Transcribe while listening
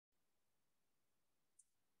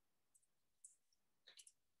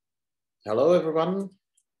Hello, everyone,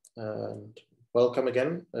 and welcome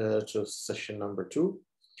again to session number 2.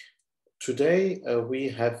 Today, we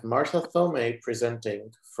have Martha Thomae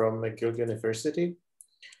presenting from McGill University,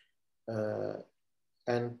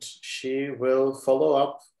 and she will follow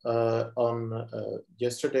up on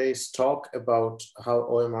yesterday's talk about how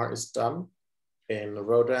OMR is done in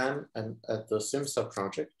Rodan and at the SIMSSA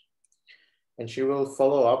project. And she will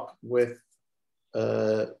follow up with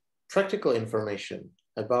practical information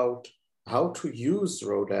about how to use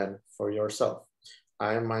Rodan for yourself.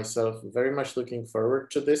 I am myself very much looking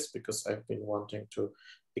forward to this because I've been wanting to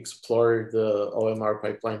explore the OMR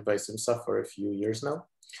pipeline by SIMSSA for a few years now.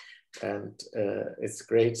 And it's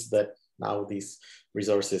great that now these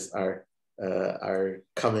resources are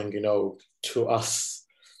coming, to us.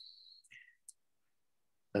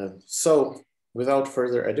 So without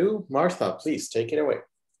further ado, Martha, please take it away.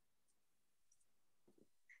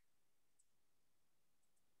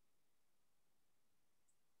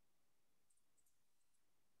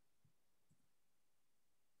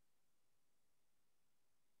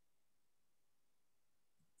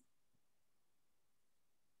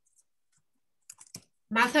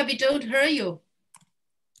 Martha, we don't hear you.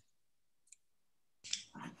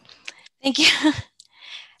 Thank you.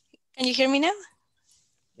 Can you hear me now?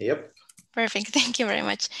 Yep. Perfect. Thank you very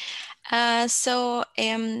much.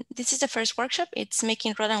 This is the first workshop. It's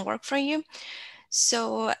making Rodan work for you.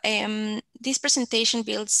 So this presentation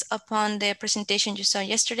builds upon the presentation you saw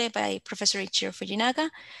yesterday by Professor Ichiro Fujinaga.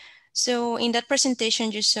 So in that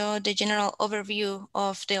presentation, you saw the general overview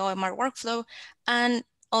of the OMR workflow and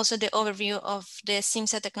also the overview of the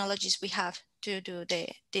SIMSSA technologies we have to do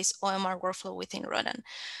this OMR workflow within Rodan.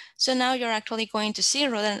 So now you're actually going to see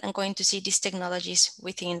Rodan and going to see these technologies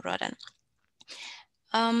within Rodan.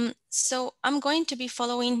 So I'm going to be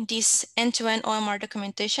following this end-to-end OMR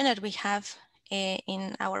documentation that we have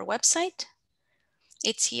in our website.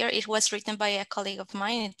 It's here. It was written by a colleague of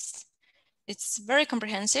mine. It's very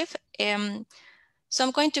comprehensive. So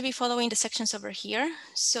I'm going to be following the sections over here.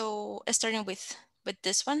 So starting with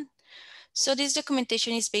this one. So this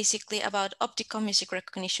documentation is basically about optical music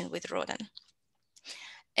recognition with Rodan.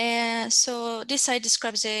 So this site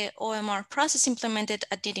describes the OMR process implemented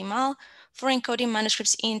at DHEMR for encoding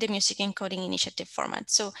manuscripts in the Music Encoding Initiative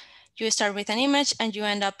format. So you start with an image and you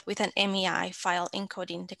end up with an MEI file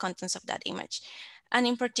encoding the contents of that image. And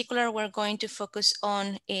in particular, we're going to focus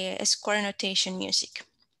on a square notation music.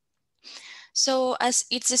 So as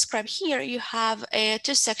it's described here, you have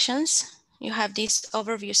 2 sections. You have this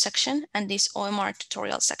overview section and this OMR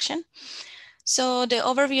tutorial section. So the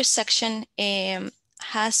overview section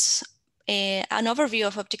has an overview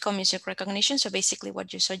of optical music recognition. So basically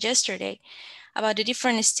what you saw yesterday about the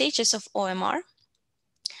different stages of OMR.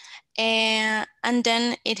 And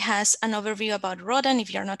then it has an overview about Rodan,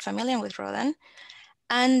 if you're not familiar with Rodan.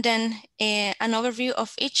 And then an overview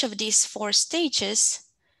of each of these 4 stages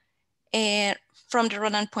from the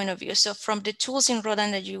Rodan point of view. So from the tools in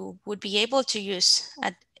Rodan that you would be able to use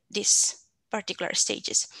at these particular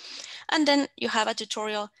stages. And then you have a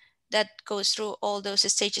tutorial that goes through all those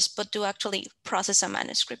stages, but to actually process a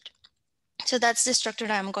manuscript. So that's the structure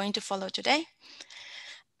that I'm going to follow today.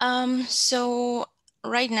 So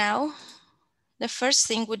right now, the first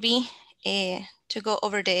thing would be to go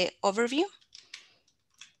over the overview.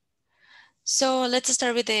 So let's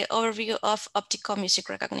start with the overview of optical music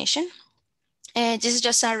recognition. This is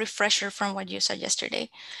just a refresher from what you saw yesterday.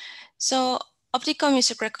 So optical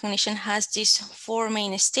music recognition has these 4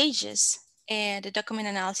 main stages. The document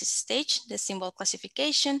analysis stage, the symbol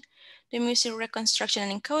classification, the music reconstruction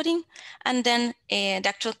and encoding, and then the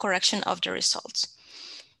actual correction of the results.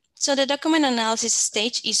 So the document analysis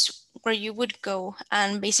stage is where you would go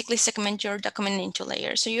and basically segment your document into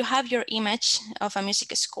layers. So you have your image of a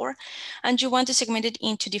music score, and you want to segment it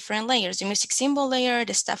into different layers, the music symbol layer,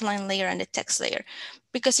 the staff line layer, and the text layer,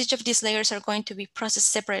 because each of these layers are going to be processed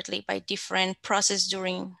separately by different processes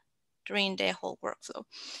during the whole workflow.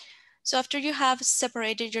 So after you have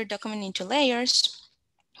separated your document into layers,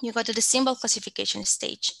 you go to the symbol classification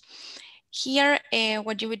stage. Here,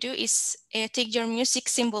 what you would do is take your music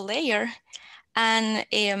symbol layer and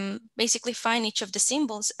basically find each of the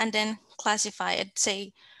symbols and then classify it.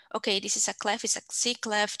 Say, okay, this is a clef, it's a C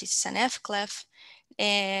clef, this is an F clef.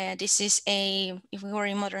 This is if we were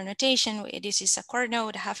in modern notation, this is a quarter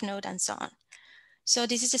note, a half note, and so on. So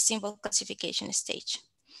this is the symbol classification stage.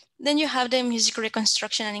 Then you have the music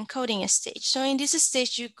reconstruction and encoding stage. So in this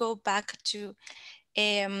stage, you go back to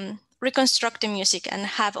reconstruct the music and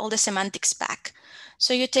have all the semantics back.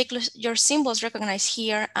 So you take your symbols recognized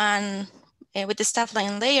here, and with the staff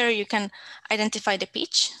line layer, you can identify the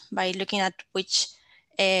pitch by looking at which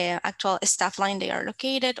actual staff line they are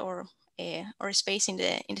located or space in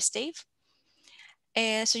the stave.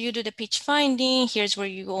 So you do the pitch finding. Here's where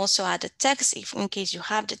you also add the text, if in case you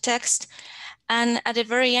have the text. And at the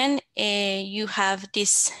very end, you have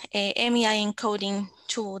this MEI encoding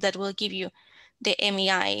tool that will give you the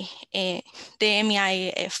MEI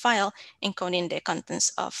file encoding the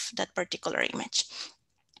contents of that particular image.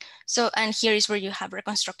 So, and here is where you have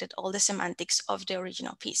reconstructed all the semantics of the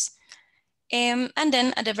original piece. And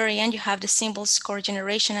then at the very end, you have the symbol score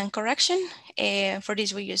generation and correction. For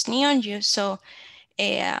this, we use Neon. You saw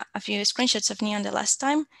a few screenshots of Neon the last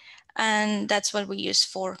time, and that's what we use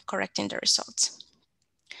for correcting the results.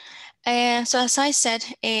 So as I said,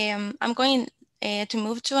 I'm going to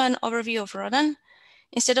move to an overview of Rodan.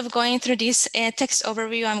 Instead of going through this text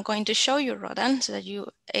overview, I'm going to show you Rodan so that you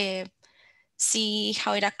see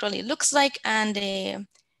how it actually looks like and the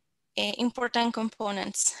important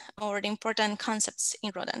components or the important concepts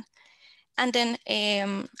in Rodan. And then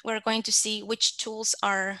we're going to see which tools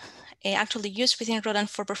are actually used within Rodan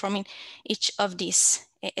for performing each of these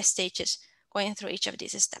stages, going through each of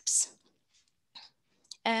these steps.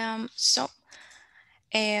 Let's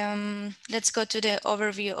go to the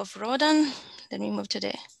overview of Rodan. Let me move to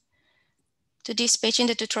this page in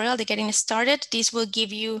the tutorial, the getting started. This will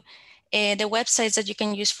give you the websites that you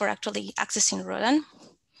can use for actually accessing Rodan.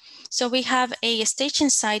 So we have a staging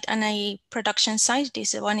site and a production site.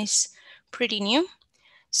 This one is pretty new.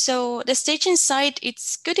 So the staging site,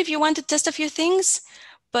 it's good if you want to test a few things,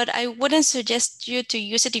 but I wouldn't suggest you to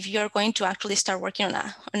use it if you're going to actually start working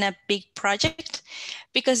on a big project,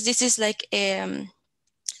 because this is like the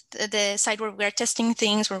site where we're testing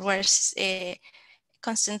things, where we're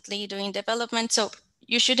constantly doing development. So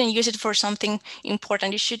you shouldn't use it for something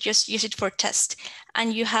important. You should just use it for test.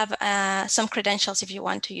 And you have some credentials if you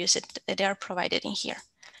want to use it. They are provided in here.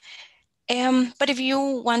 But if you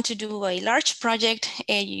want to do a large project,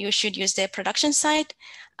 you should use the production site.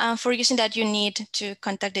 For using that, you need to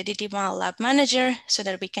contact the DHEMR lab manager so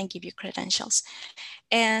that we can give you credentials.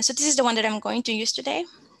 And so this is the one that I'm going to use today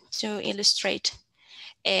to illustrate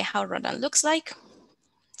how Rodan looks like.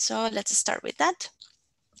 So let's start with that.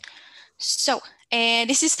 So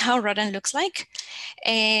this is how Rodan looks like.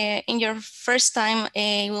 In your first time,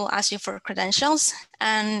 it will ask you for credentials.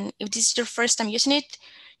 And if this is your first time using it,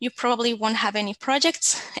 you probably won't have any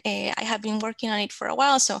projects. I have been working on it for a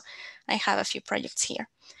while, so I have a few projects here.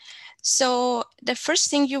 So the first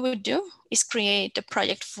thing you would do is create a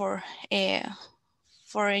project for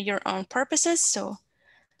your own purposes. So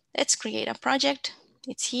let's create a project.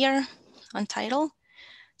 It's here on title.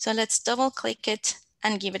 So let's double click it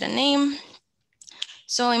and give it a name.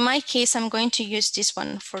 So in my case, I'm going to use this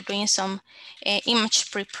one for doing some image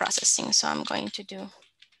pre-processing. So I'm going to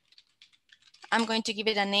give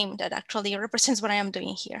it a name that actually represents what I am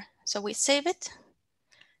doing here. So we save it.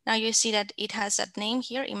 Now you see that it has that name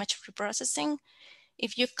here, image pre-processing.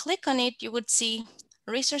 If you click on it, you would see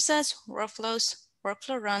resources, workflows,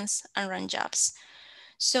 workflow runs, and run jobs.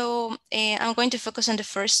 So I'm going to focus on the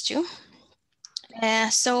first two.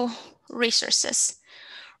 So resources.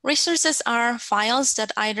 Resources are files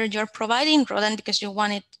that either you're providing Rodan because you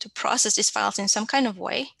want it to process these files in some kind of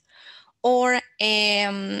way, or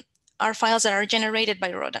are files that are generated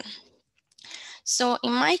by Rodan. So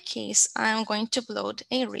in my case, I'm going to upload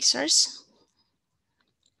a resource.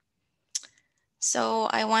 So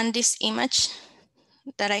I want this image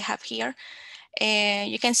that I have here.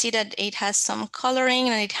 You can see that it has some coloring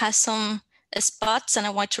and it has some spots, and I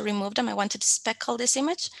want to remove them. I want to speckle this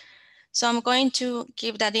image. So I'm going to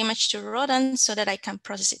give that image to Rodan so that I can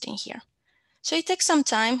process it in here. So it takes some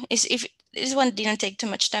time. This one didn't take too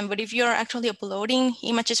much time, but if you're actually uploading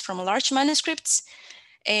images from large manuscripts,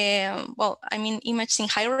 images in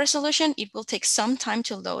higher resolution, it will take some time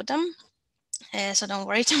to load them. So don't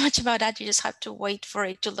worry too much about that. You just have to wait for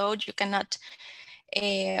it to load. You cannot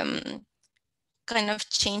kind of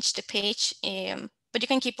change the page, but you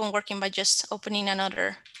can keep on working by just opening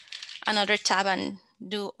another tab and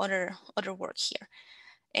do other work here.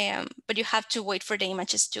 But you have to wait for the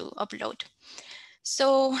images to upload.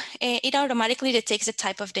 So it automatically detects the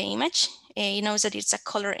type of the image. It knows that it's a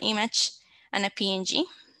color image and a PNG.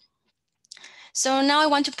 So now I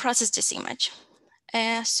want to process this image.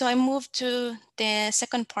 So I move to the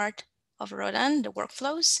second part of Rodan, the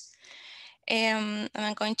workflows. And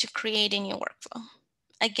I'm going to create a new workflow.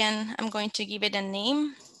 Again, I'm going to give it a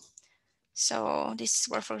name. So this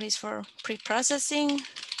workflow is for pre-processing.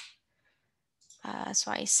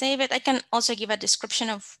 So I save it. I can also give a description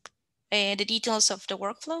of the details of the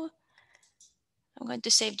workflow. I'm going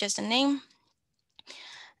to save just the name.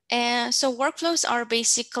 So workflows are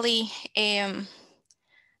basically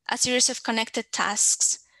a series of connected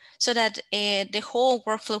tasks so that the whole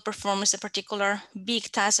workflow performs a particular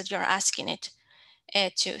big task that you're asking it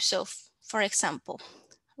to. So for example,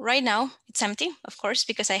 right now it's empty, of course,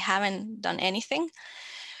 because I haven't done anything.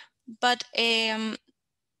 But here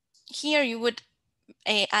you would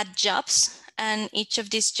add jobs, and each of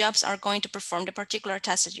these jobs are going to perform the particular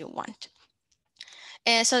task that you want.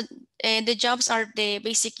 So the jobs are the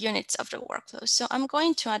basic units of the workflow. So I'm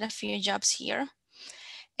going to add a few jobs here.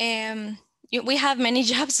 We have many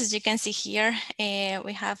jobs, as you can see here.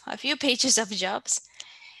 We have a few pages of jobs.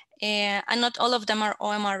 And not all of them are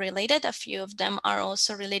OMR related. A few of them are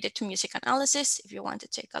also related to music analysis, if you want to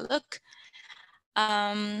take a look.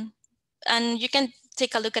 And you can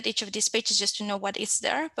take a look at each of these pages just to know what is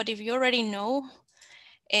there. But if you already know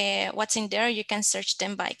what's in there, you can search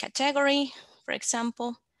them by category, for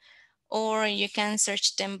example, or you can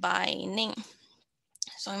search them by name.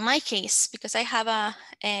 So in my case, because I have a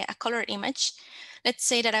color image, let's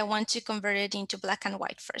say that I want to convert it into black and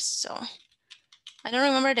white first. So I don't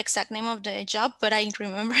remember the exact name of the job, but I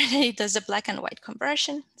remember that it does a black and white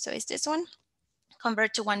conversion. So it's this one,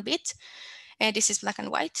 convert to 1 bit. And this is black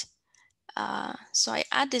and white. So I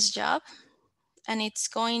add this job, and it's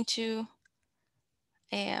going to,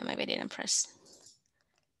 maybe I didn't press.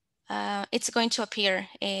 It's going to appear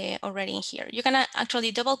already in here. You can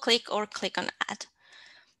actually double click or click on add.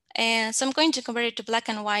 And so I'm going to convert it to black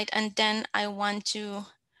and white, and then I want to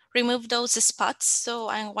remove those spots. So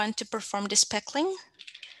I want to perform the speckling,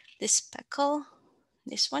 this speckle,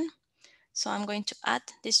 this one. So I'm going to add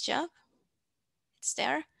this job. It's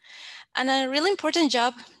there. And a really important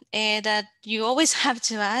job that you always have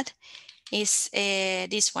to add is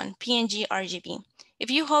this one, PNG RGB.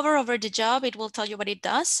 If you hover over the job, it will tell you what it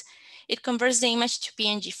does. It converts the image to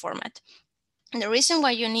PNG format. And the reason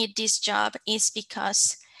why you need this job is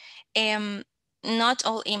because not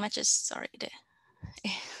all images, sorry,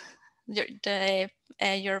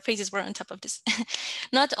 your faces were on top of this.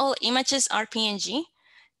 Not all images are PNG.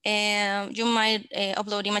 You might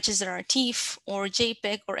upload images that are TIFF or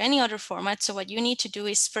JPEG or any other format. So what you need to do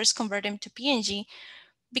is first convert them to PNG,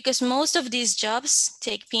 because most of these jobs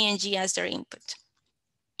take PNG as their input.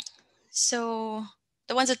 So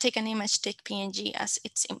the ones that take an image take PNG as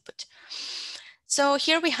its input. So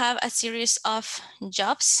here we have a series of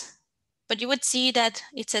jobs, but you would see that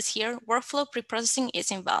it says here, workflow preprocessing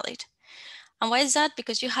is invalid. And why is that?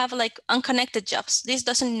 Because you have like unconnected jobs. This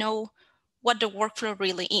doesn't know what the workflow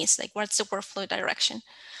really is, like what's the workflow direction.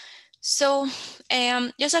 So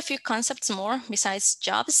just a few concepts more besides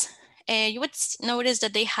jobs. You would notice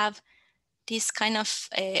that they have these kind of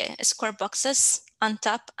square boxes on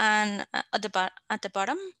top and at the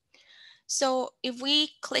bottom. So if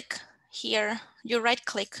we click here, you right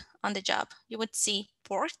click on the job, you would see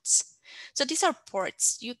ports. So these are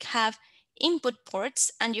ports. You have input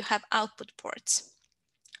ports and you have output ports.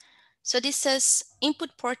 So this says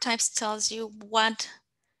input port types tells you what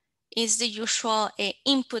is the usual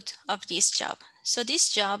input of this job. So this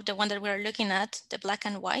job, the one that we're looking at, the black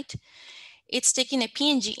and white, it's taking a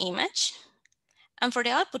PNG image. And for the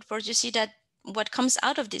output port, you see that what comes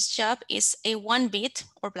out of this job is a 1-bit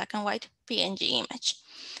or black and white PNG image.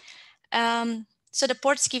 So the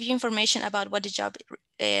ports give you information about what the job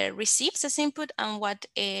receives as input and what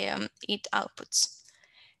it outputs.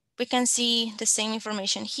 We can see the same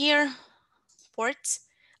information here. Ports,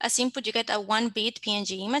 as input, you get a 1-bit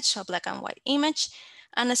PNG image, so black and white image.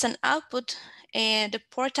 And as an output, the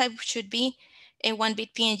port type should be a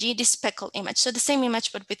 1-bit PNG, this speckled image. So the same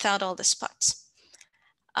image, but without all the spots.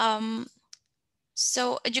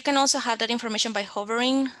 So you can also have that information by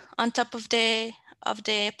hovering on top of the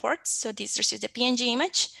ports. So this receives the PNG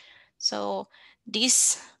image. So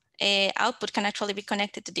this output can actually be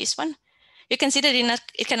connected to this one. You can see that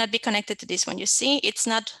it cannot be connected to this one. You see, it's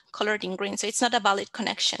not colored in green, so it's not a valid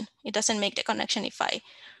connection. It doesn't make the connection if I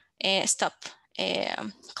stop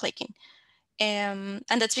clicking. And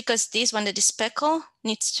that's because this one, the speckle,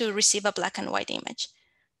 needs to receive a black and white image.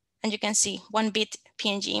 And you can see 1-bit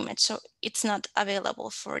PNG image, so it's not available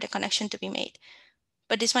for the connection to be made.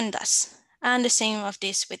 But this one does. And the same of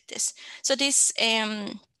this with this. So this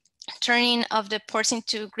turning of the ports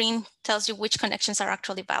into green tells you which connections are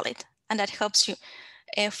actually valid. And that helps you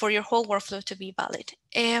for your whole workflow to be valid.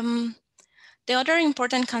 The other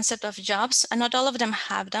important concept of jobs, and not all of them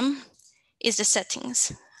have them, is the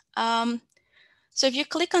settings. So if you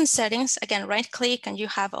click on settings, again, right click and you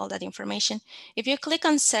have all that information. If you click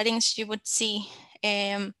on settings, you would see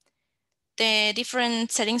the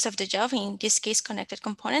different settings of the job, in this case, connected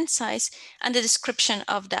component size, and the description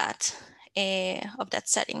of that that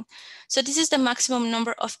setting. So this is the maximum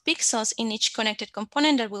number of pixels in each connected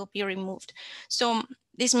component that will be removed. So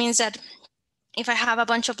this means that if I have a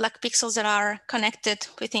bunch of black pixels that are connected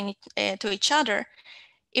within to each other,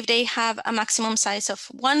 if they have a maximum size of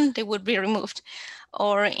 1, they would be removed.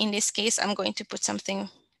 Or in this case, I'm going to put something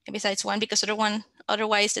besides 1 because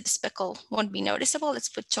otherwise the speckle won't be noticeable. Let's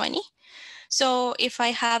put 20. So if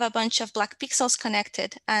I have a bunch of black pixels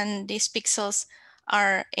connected and these pixels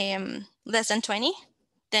are less than 20,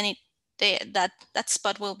 then that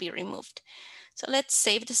spot will be removed. So let's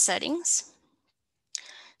save the settings.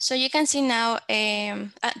 So you can see now,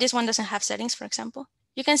 this one doesn't have settings, for example.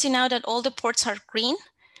 You can see now that all the ports are green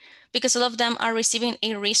because all of them are receiving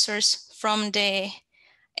a resource from the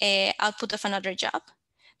output of another job.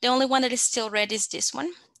 The only one that is still red is this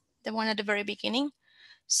one, the one at the very beginning.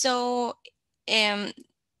 So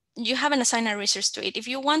you haven't assigned a resource to it. If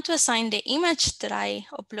you want to assign the image that I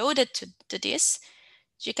uploaded to this,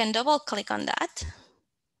 you can double click on that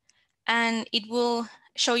and it will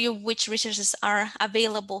show you which resources are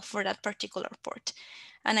available for that particular port.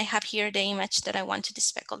 And I have here the image that I want to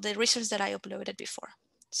despeckle, the resource that I uploaded before.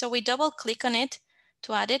 So we double click on it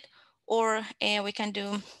to add it, or we can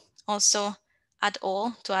do also add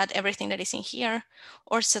all to add everything that is in here,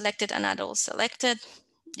 or select it and add all selected.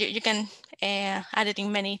 You can add it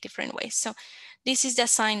in many different ways. So this is the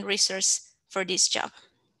assigned resource for this job.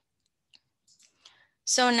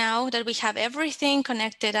 So now that we have everything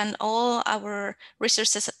connected and all our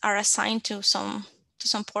resources are assigned to some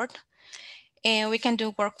port, we can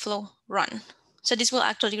do workflow run. So this will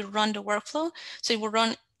actually run the workflow. So it will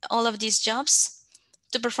run all of these jobs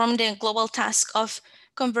to perform the global task of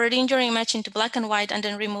converting your image into black and white and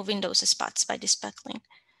then removing those spots by despeckling.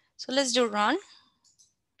 So let's do run.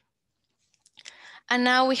 And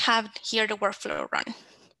now we have here the workflow run.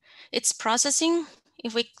 It's processing.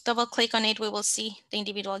 If we double click on it, we will see the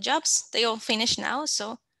individual jobs. They all finished now.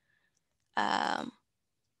 So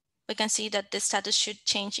we can see that the status should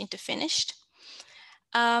change into finished.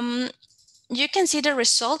 You can see the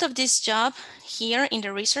result of this job here in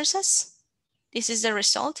the resources. This is the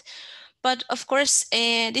result. But of course,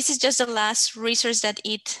 this is just the last resource that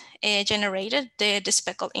it generated, the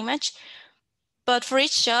speckled image. But for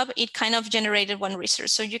each job, it kind of generated one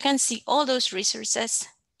resource. So you can see all those resources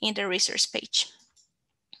in the resource page.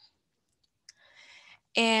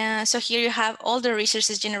 And so here you have all the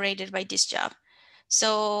resources generated by this job.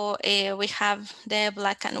 So we have the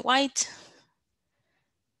black and white.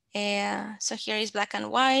 So here is black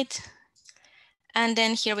and white. And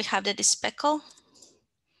then here we have the despeckle.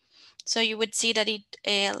 So you would see that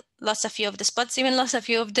it lost a few of the spots, even lost a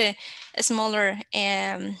few of the smaller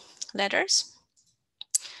letters.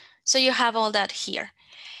 So you have all that here.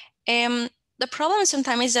 The problem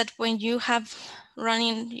sometimes is that when you have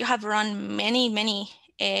run many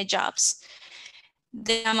jobs,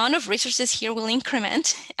 the amount of resources here will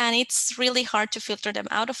increment and it's really hard to filter them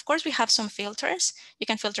out. Of course, we have some filters. You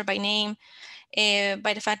can filter by name,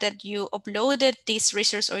 by the fact that you uploaded this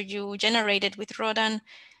resource or you generated with Rodan,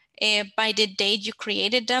 by the date you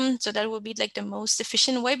created them. So that would be like the most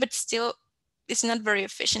efficient way, but still it's not very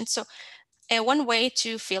efficient. So one way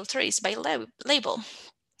to filter is by label.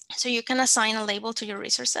 So you can assign a label to your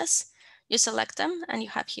resources. You select them and you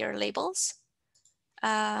have here labels.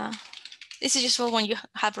 This is useful when you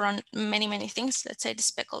have run many things. Let's say the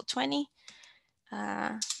speckle 20.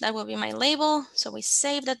 That will be my label. So we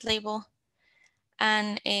save that label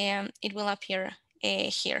and it will appear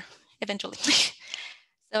here eventually.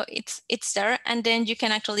 So it's there, and then you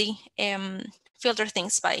can actually filter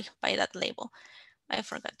things by that label. I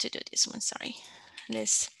forgot to do this one, sorry.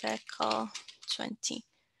 This speckle 20.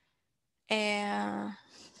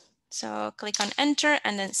 So click on enter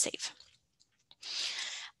and then save.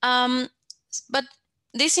 But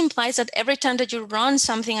this implies that every time that you run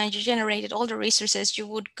something and you generated all the resources, you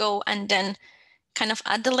would go and then kind of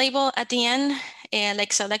add the label at the end,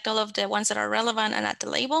 like select all of the ones that are relevant and add the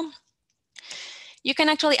label. You can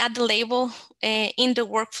actually add the label in the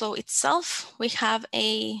workflow itself. We have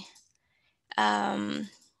a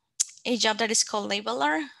job that is called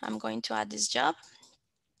labeler. I'm going to add this job.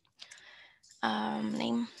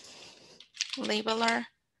 Name labeler.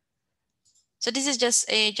 So this is just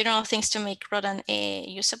a general things to make Rodan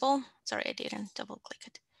usable. Sorry, I didn't double click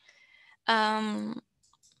it.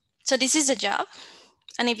 So this is a job.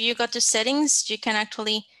 And if you go to settings, you can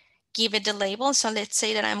actually give it the label. So let's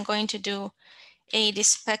say that I'm going to do a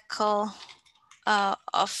despeckle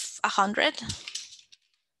of 100.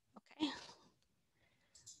 Okay.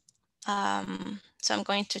 So I'm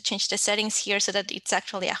going to change the settings here so that it's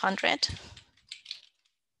actually 100.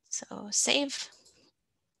 So save.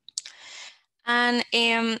 And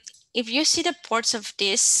if you see the ports of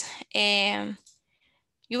this,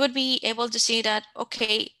 you would be able to see that,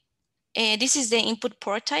 okay, this is the input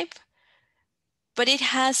port type, but it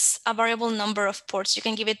has a variable number of ports. You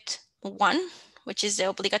can give it 1, which is the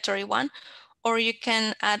obligatory one, or you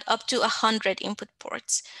can add up to 100 input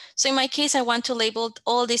ports. So in my case, I want to label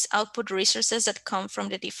all these output resources that come from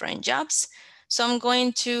the different jobs. So I'm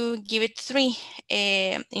going to give it 3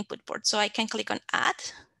 input ports. So I can click on add.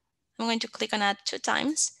 I'm going to click on add 2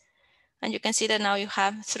 times. And you can see that now you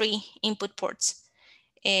have 3 input ports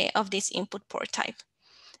of this input port type.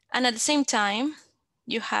 And at the same time,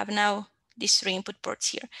 you have now these 3 input ports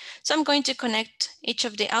here. So I'm going to connect each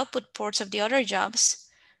of the output ports of the other jobs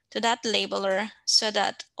to that labeler so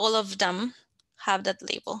that all of them have that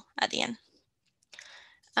label at the end.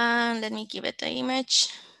 And let me give it an image.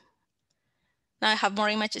 Now I have more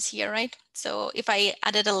images here, right? So if I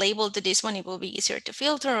added a label to this one, it will be easier to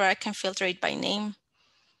filter, or I can filter it by name.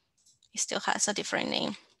 It still has a different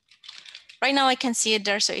name. Right now I can see it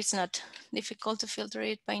there, so it's not difficult to filter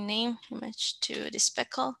it by name. Image to the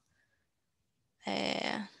speckle.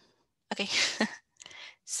 Okay,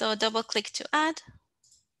 so double click to add,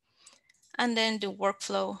 and then do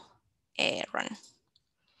workflow run.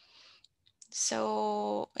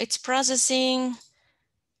 So it's processing.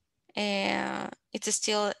 It's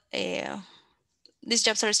still, these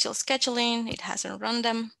jobs are still scheduling. It hasn't run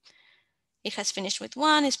them. It has finished with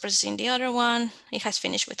one, it's processing the other one. It has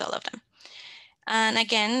finished with all of them. And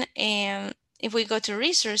again, if we go to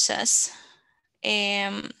resources,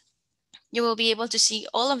 you will be able to see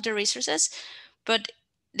all of the resources, but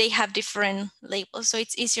they have different labels. So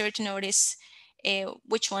it's easier to notice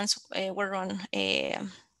which ones were run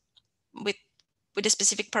with the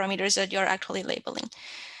specific parameters that you're actually labeling.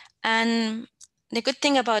 And the good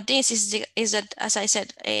thing about this is that, as I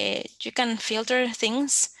said, you can filter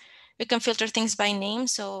things. You can filter things by name,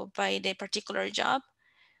 so by the particular job,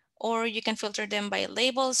 or you can filter them by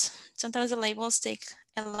labels. Sometimes the labels take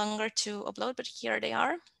longer to upload, but here they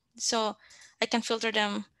are. So I can filter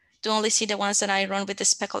them to only see the ones that I run with the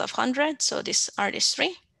speckle of 100. So these are these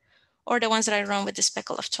 3, or the ones that I run with the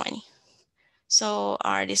speckle of 20. So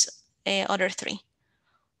are these other 3,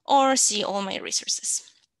 or see all my resources,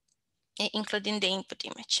 including the input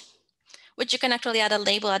image, which you can actually add a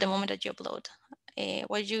label at the moment that you upload.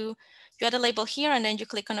 Where you add a label here, and then you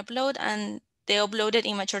click on upload, and the uploaded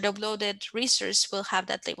image or the uploaded resource will have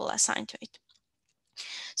that label assigned to it.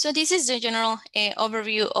 So this is the general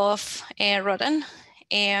overview of Rodan.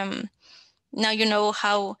 Now you know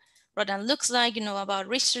how Rodan looks like, you know about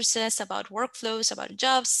resources, about workflows, about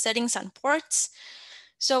jobs, settings, and ports.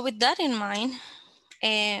 So with that in mind,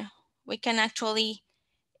 we can actually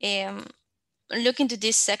look into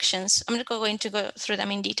these sections. I'm not going to go through them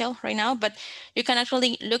in detail right now, but you can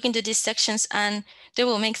actually look into these sections and they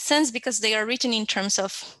will make sense because they are written in terms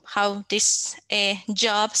of how these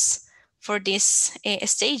jobs for these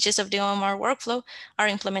stages of the OMR workflow are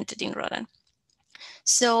implemented in Rodan.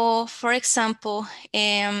 So for example,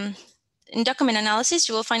 in document analysis,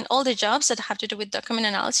 you will find all the jobs that have to do with document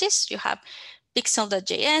analysis. You have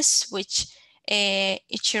pixel.js, which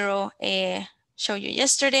Ichiro showed you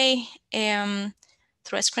yesterday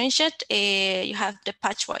through a screenshot. You have the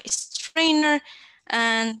patchwise trainer,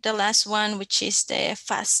 and the last one, which is the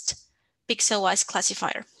fast pixel-wise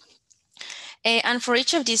classifier. And for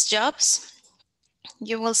each of these jobs,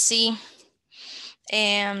 you will see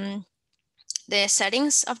the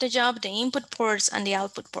settings of the job, the input ports, and the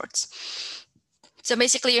output ports. So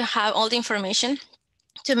basically, you have all the information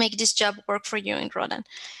to make this job work for you in Rodan.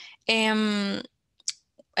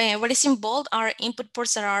 What is in bold are input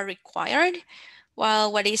ports that are required,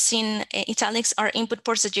 while what is in italics are input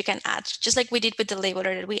ports that you can add, just like we did with the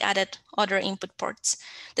labeler that we added other input ports.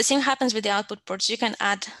 The same happens with the output ports. You can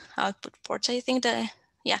add output ports. I think the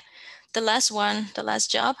last one, the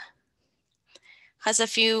last job, has a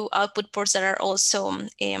few output ports that are also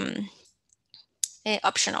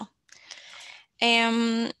optional.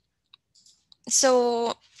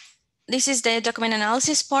 So this is the document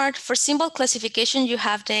analysis part. For symbol classification, you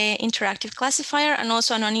have the interactive classifier and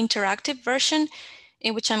also a non-interactive version,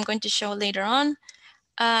 in which I'm going to show later on.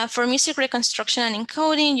 For music reconstruction and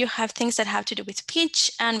encoding, you have things that have to do with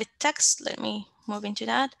pitch and with text. Let me move into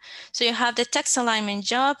that. So you have the text alignment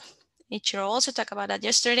job. Ichiro also talked about that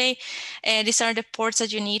yesterday. These are the ports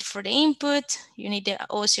that you need for the input. You need the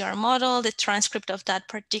OCR model, the transcript of that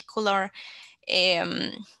particular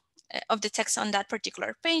of the text on that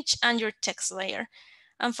particular page, and your text layer.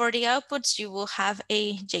 And for the outputs, you will have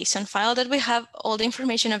a JSON file that will have all the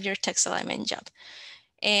information of your text alignment job.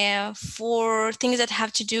 For things that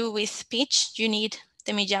have to do with pitch, you need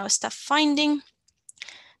the MIGIAO stuff finding.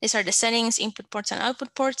 These are the settings, input ports and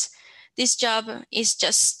output ports. This job is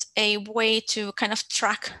just a way to kind of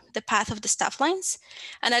track the path of the staff lines.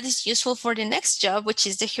 And that is useful for the next job, which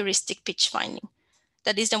is the heuristic pitch finding.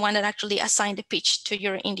 That is the one that actually assigns the pitch to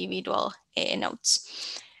your individual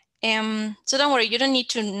notes. So don't worry, you don't need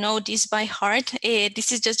to know this by heart.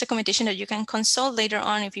 This is just documentation that you can consult later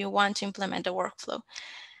on if you want to implement the workflow.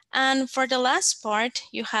 And for the last part,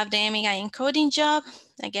 you have the MEI encoding job.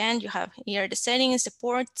 Again, you have here the settings, the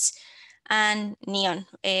ports, and Neon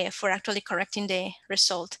for actually correcting the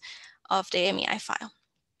result of the MEI file.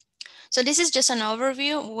 So this is just an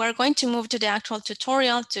overview. We're going to move to the actual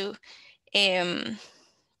tutorial to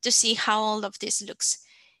see how all of this looks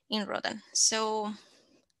in Rodan. So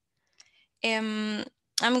I'm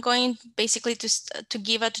going basically to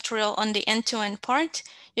give a tutorial on the end-to-end part.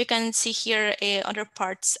 You can see here other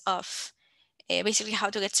parts of basically how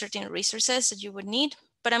to get certain resources that you would need,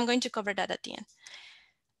 but I'm going to cover that at the end.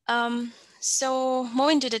 So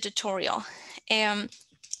moving to the tutorial.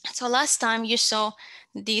 So last time you saw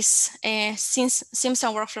this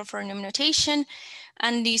SIMSSA workflow for notation,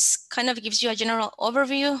 and this kind of gives you a general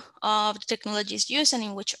overview of the technologies used and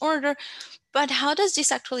in which order. But how does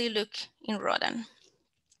this actually look in Rodan?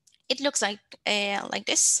 It looks like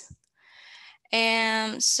this.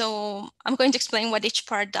 So I'm going to explain what each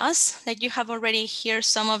part does. Like you have already here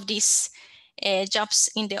some of these jobs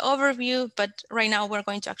in the overview, but right now we're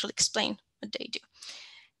going to actually explain what they do.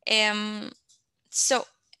 So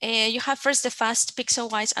you have first the fast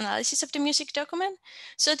pixel-wise analysis of the music document.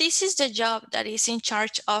 So this is the job that is in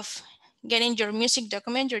charge of getting your music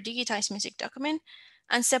document, your digitized music document,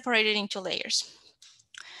 and separate it into layers.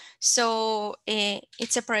 So it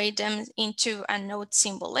separates them into a note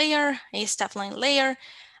symbol layer, a staff line layer,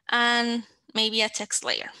 and maybe a text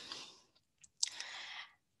layer.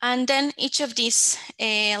 And then each of these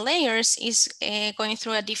layers is going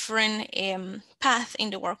through a different path in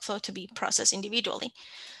the workflow to be processed individually.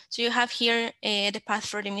 So you have here the path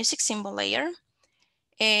for the music symbol layer.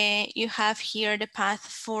 You have here the path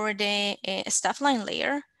for the staff line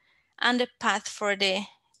layer and the path for the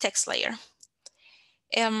text layer.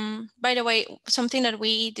 By the way, something that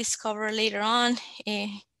we discover later on,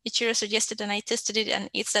 Ichiro suggested and I tested it, and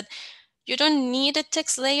it's that you don't need a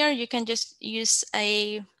text layer. You can just use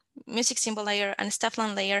a music symbol layer and a staff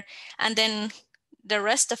line layer, and then the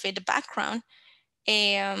rest of it, the background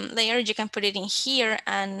layer, you can put it in here,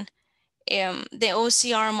 and the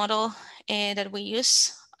OCR model that we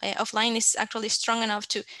use offline is actually strong enough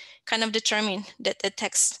to kind of determine that the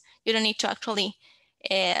text. You don't need to actually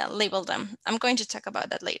label them. I'm going to talk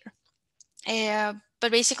about that later.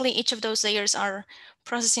 But basically, each of those layers are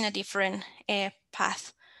processing a different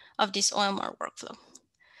path of this OMR workflow.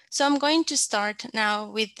 So I'm going to start now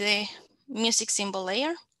with the music symbol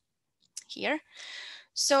layer here.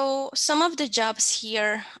 So some of the jobs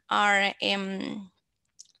here are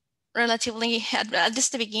relatively, at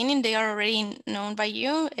least the beginning, they are already known by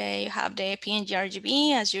you. You have the PNG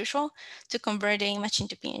RGB as usual to convert the image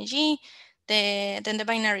into PNG, then the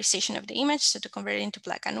binarization of the image, so to convert it into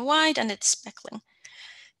black and white, and the speckling.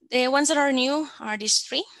 The ones that are new are these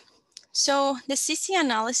three. So the CC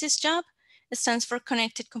analysis job stands for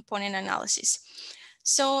connected component analysis.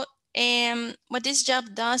 So what this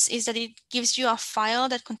job does is that it gives you a file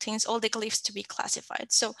that contains all the glyphs to be classified.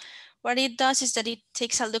 So what it does is that it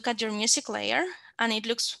takes a look at your music layer and it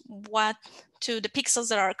looks to the pixels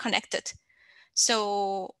that are connected.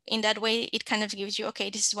 So in that way, it kind of gives you, okay,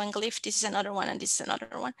 this is one glyph, this is another one, and this is another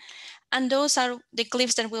one. And those are the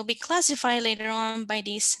glyphs that will be classified later on by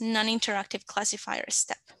this non-interactive classifier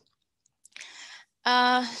step.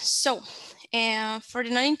 For the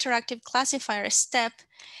non-interactive classifier step,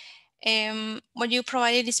 what you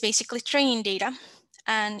provided is basically training data,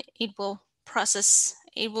 and it will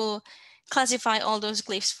classify all those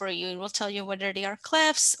glyphs for you. It will tell you whether they are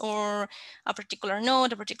clefs or a particular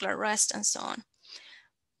node, a particular rest, and so on.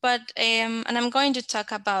 But, and I'm going to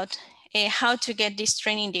talk about how to get this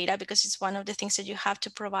training data because it's one of the things that you have to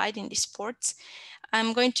provide in these ports.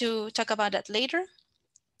 I'm going to talk about that later.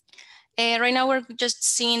 Right now, we're just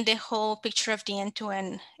seeing the whole picture of the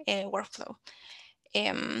end-to-end workflow.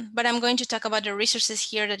 But I'm going to talk about the resources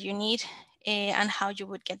here that you need and how you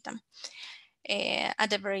would get them at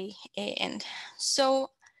the very end. So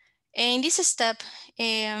in this step,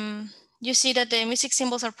 you see that the music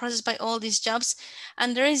symbols are processed by all these jobs,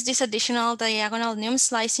 and there is this additional diagonal num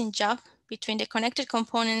slicing job between the connected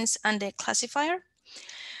components and the classifier.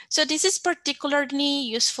 So this is particularly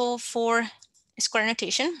useful for square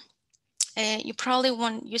notation. You probably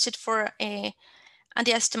won't use it for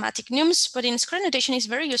anti-asymptotic nums, but in square notation is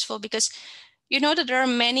very useful because you know that there are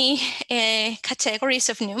many categories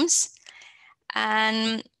of nums,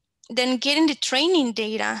 and then getting the training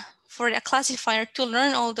data for a classifier to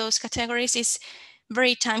learn all those categories is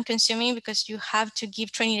very time consuming, because you have to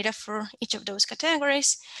give training data for each of those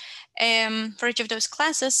categories, for each of those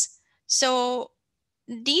classes. So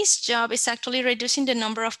this job is actually reducing the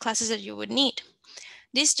number of classes that you would need.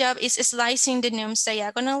 This job is slicing the nums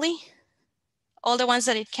diagonally, all the ones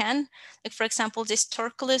that it can. Like for example, this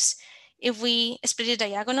torculus, if we split it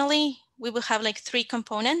diagonally, we will have like 3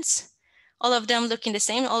 components, all of them looking the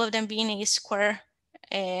same, all of them being a square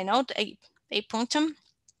node, a punctum.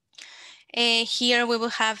 Here we will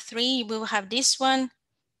have 3, we will have this one.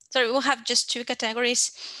 Sorry, we will have just 2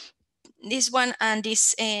 categories, this one and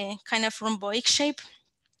this kind of rhomboic shape.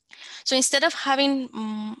 So instead of having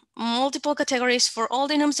multiple categories for all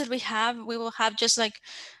the nums that we have, we will have just like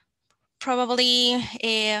probably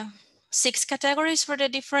 6 categories for the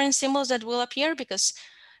different symbols that will appear, because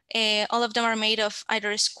all of them are made of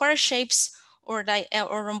either square shapes or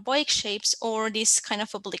rhomboic shapes or these kind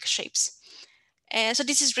of oblique shapes. So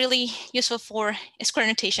this is really useful for square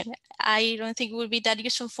notation. I don't think it would be that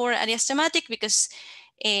useful for arithmetic, because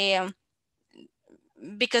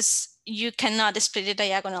you cannot split it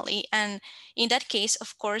diagonally. And in that case,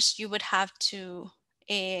 of course, you would have to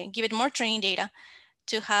give it more training data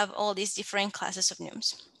to have all these different classes of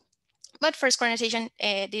nums. But for square notation,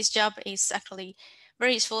 this job is actually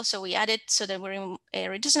very useful. So we add it so that we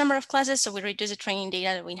reduce the number of classes, so we reduce the training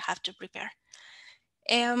data that we have to prepare.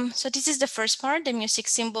 So this is the first part, the music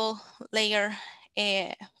symbol layer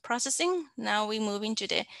processing. Now we move into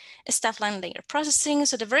the staff line layer processing.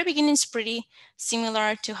 So the very beginning is pretty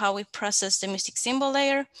similar to how we process the music symbol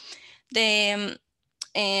layer. The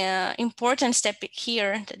important step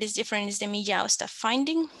here that is different is the Meow stuff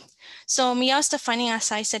finding. So Meow stuff finding,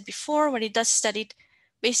 as I said before, what it does is that it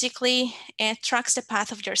basically tracks the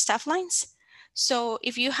path of your staff lines. So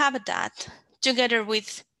if you have that together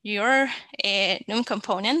with your num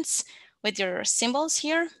components, with your symbols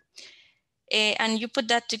here, and you put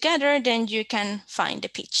that together, then you can find the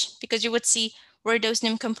pitch, because you would see where those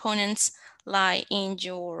num components lie in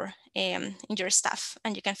your staff,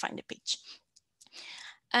 and you can find the pitch.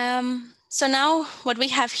 So now what we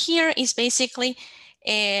have here is basically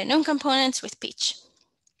num components with pitch.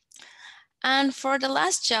 And for the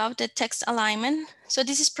last job, the text alignment, so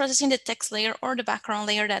this is processing the text layer or the background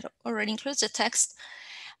layer that already includes the text.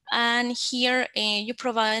 And here you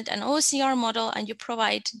provide an OCR model, and you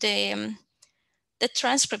provide the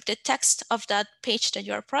transcript, the text of that page that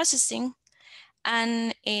you are processing,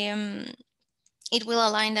 and it will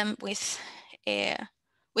align them with the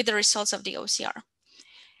results of the OCR.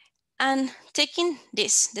 And taking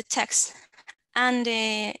this, the text and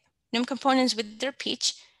the num components with their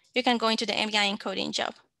pitch, you can go into the MEI encoding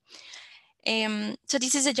job. So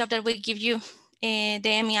this is a job that will give you the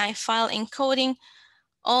MEI file encoding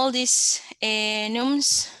all these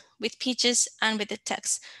nums with pitches and with the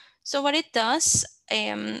text. So what it does,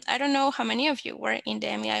 I don't know how many of you were in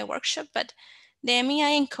the MEI workshop, but the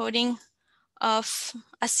MEI encoding of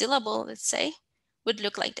a syllable, let's say, would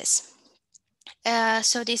look like this.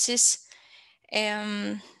 So this is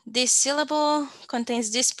this syllable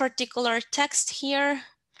contains this particular text here,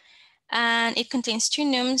 and it contains 2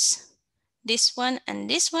 nums, this one and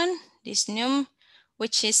this one, this num,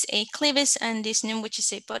 which is a clivis, and this num, which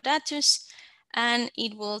is a podatus, and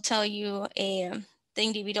it will tell you the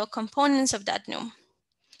individual components of that num.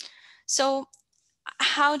 So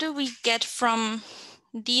how do we get from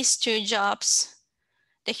these 2 jobs,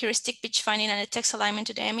 the heuristic pitch finding and the text alignment,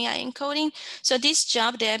 to the MEI encoding? So this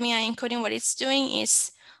job, the MEI encoding, what it's doing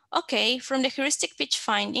is, okay, from the heuristic pitch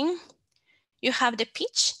finding, you have the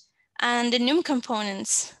pitch and the num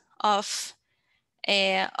components of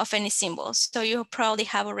any symbols. So you probably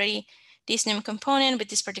have already this num component with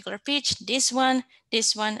this particular pitch, this one,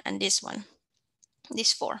 and this one,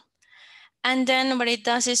 these 4. And then what it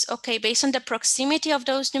does is, okay, based on the proximity of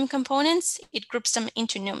those num components, it groups them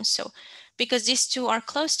into nums. So because these 2 are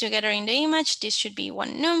close together in the image, this should be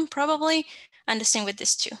 1 num probably, and the same with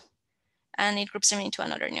this 2. And it groups them into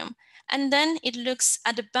another num. And then it looks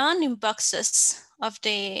at the bounding boxes of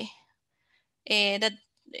the that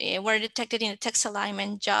were detected in the text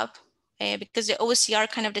alignment job, because the OCR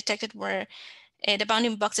kind of detected where the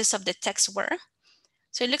bounding boxes of the text were.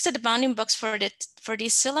 So it looks at the bounding box for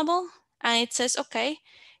this syllable, and it says, okay,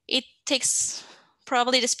 it takes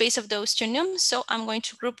probably the space of those 2 nums, so I'm going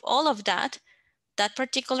to group all of that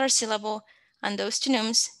particular syllable and those 2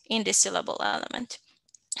 nums in this syllable element.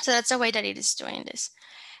 So that's the way that it is doing this.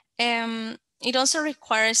 It also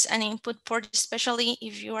requires an input port, especially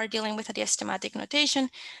if you are dealing with a diastematic notation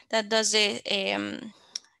that does the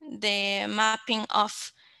mapping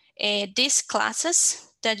of these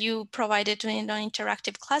classes that you provided to an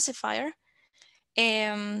interactive classifier,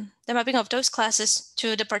 the mapping of those classes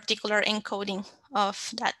to the particular encoding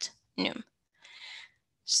of that num.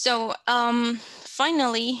 So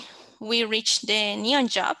finally, we reach the neon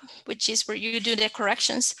job, which is where you do the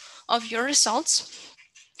corrections of your results.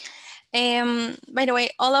 By the way,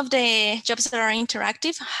 all of the jobs that are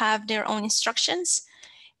interactive have their own instructions.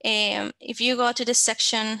 If you go to the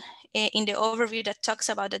section in the overview that talks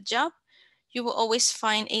about the job, you will always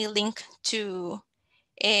find a link to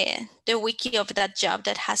the wiki of that job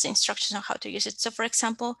that has instructions on how to use it. So for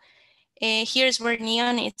example, here's where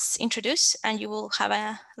Neon is introduced, and you will have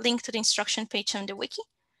a link to the instruction page on the wiki.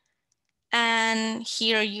 And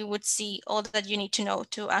here you would see all that you need to know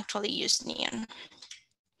to actually use Neon.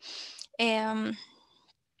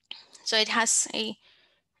 So it has a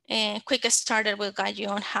quick start that will guide you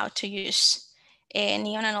on how to use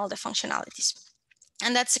Neon and all the functionalities.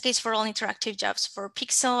 And that's the case for all interactive jobs. For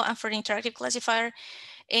Pixel and for the interactive classifier,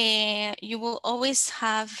 you will always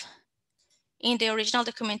have in the original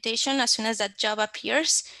documentation, as soon as that job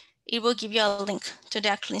appears, it will give you a link to the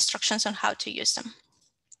actual instructions on how to use them.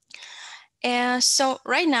 So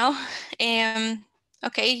right now,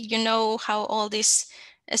 okay, you know how all this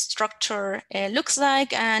structure looks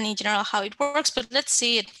like and in general how it works, but let's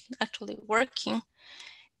see it actually working.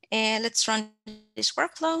 Let's run this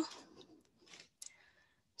workflow.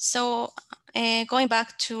 So going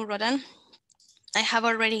back to Rodan, I have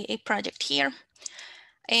already a project here.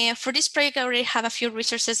 For this project, I already have a few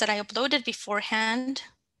resources that I uploaded beforehand.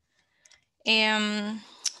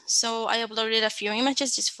 So I uploaded a few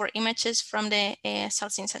images, just 4 images from the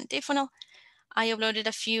SIMSSA antiphonal. I uploaded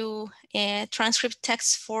a few transcript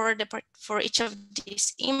texts for each of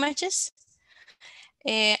these images,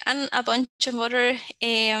 and a bunch of other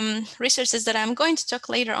resources that I'm going to talk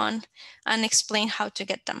later on and explain how to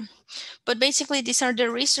get them. But basically, these are the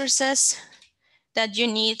resources that you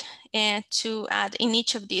need to add in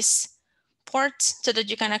each of these ports so that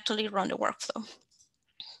you can actually run the workflow.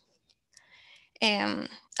 And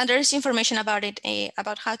there is information about it,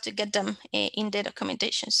 about how to get them in the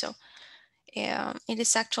documentation. So it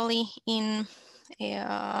is actually in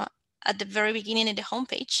at the very beginning of the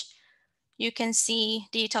homepage. You can see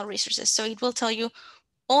digital resources. So it will tell you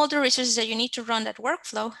all the resources that you need to run that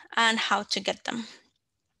workflow and how to get them.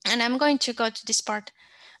 And I'm going to go to this part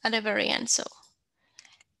at the very end. So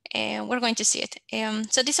we're going to see it.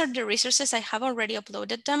 So these are the resources. I have already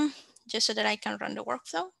uploaded them just so that I can run the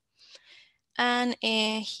workflow. And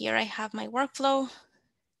here I have my workflow.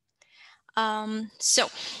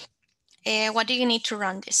 What do you need to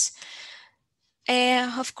run this?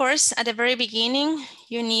 Of course, at the very beginning,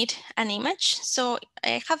 you need an image. So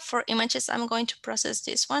I have 4 images. I'm going to process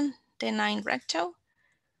this one, the 9 recto.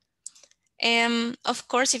 Of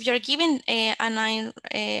course, if you're given that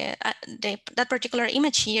particular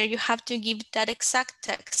image here, you have to give that exact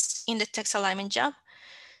text in the text alignment job.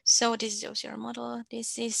 So this is your model.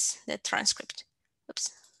 This is the transcript. Oops.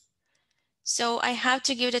 So I have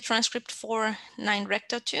to give the transcript for 9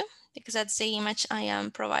 recto too, because that's the image I am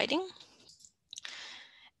providing.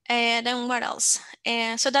 And then what else?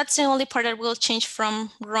 So that's the only part that will change from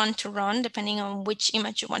run to run, depending on which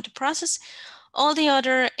image you want to process. All the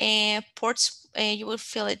other ports, you will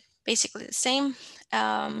feel it basically the same,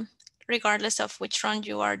 regardless of which run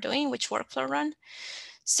you are doing, which workflow run.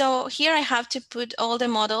 So here I have to put all the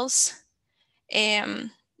models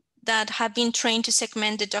that have been trained to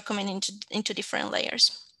segment the document into different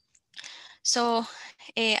layers. So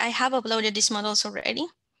I have uploaded these models already.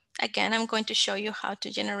 Again, I'm going to show you how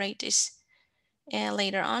to generate this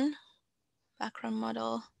later on. Background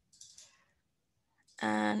model.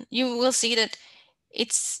 And you will see that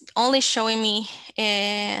it's only showing me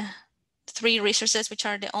 3 resources, which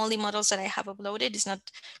are the only models that I have uploaded. It's not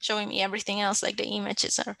showing me everything else like the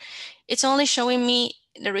images are. It's only showing me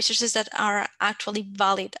the resources that are actually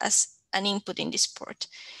valid as an input in this port.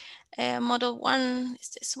 Model 1 is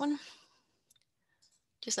this one.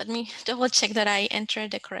 Just let me double check that I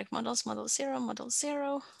entered the correct models. Model 0, model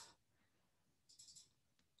 0.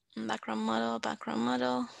 Background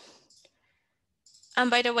model.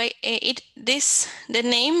 And by the way, the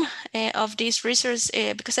name of this resource,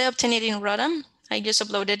 because I obtained it in Rodan, I just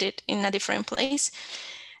uploaded it in a different place.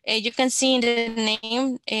 You can see in the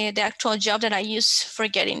name the actual job that I use for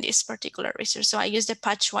getting this particular resource. So I use the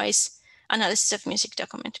patchwise analysis of music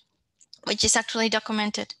document, which is actually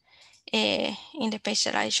documented in the page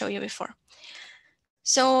that I showed you before.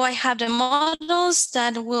 So I have the models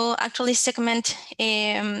that will actually segment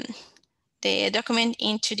the document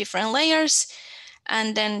into different layers.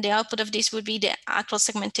 And then the output of this would be the actual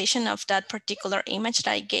segmentation of that particular image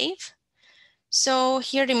that I gave. So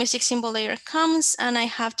here the music symbol layer comes, and I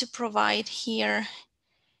have to provide here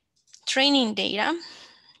training data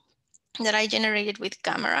that I generated with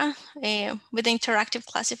camera with the interactive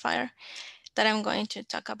classifier that I'm going to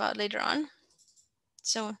talk about later on.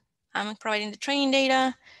 So I'm providing the training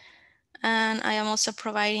data, and I am also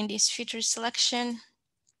providing this feature selection.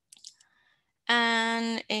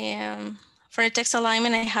 And for the text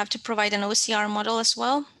alignment, I have to provide an OCR model as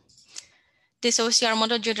well. This OCR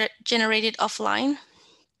model generated offline.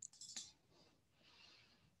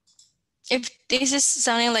 If this is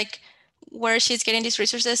sounding like where she's getting these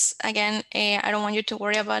resources, again, I don't want you to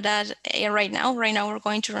worry about that right now. Right now, we're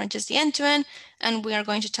going to run just the end-to-end, and we are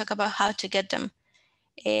going to talk about how to get them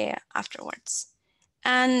afterwards.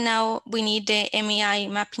 And now we need the MEI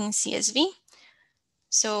mapping CSV.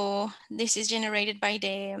 So this is generated by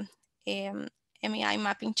the MEI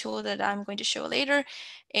mapping tool that I'm going to show later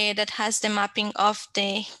that has the mapping of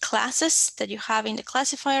the classes that you have in the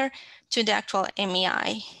classifier to the actual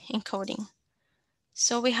MEI encoding.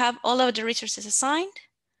 So we have all of the resources assigned.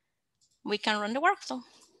 We can run the workflow.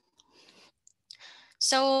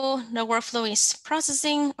 So the workflow is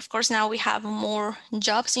processing. Of course, now we have more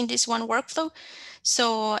jobs in this one workflow.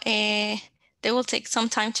 So they will take some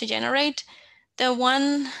time to generate. The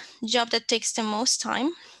one job that takes the most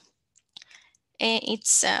time,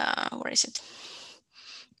 it's, where is it?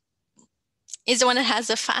 It's the one that has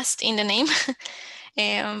the fast in the name.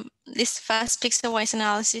 This fast pixel-wise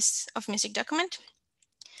analysis of music document.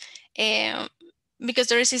 Because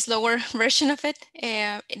there is this lower version of it.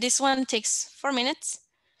 This one takes 4 minutes,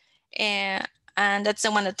 and that's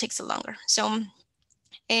the one that takes longer. So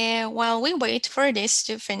while we wait for this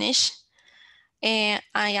to finish, I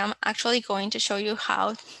am actually going to show you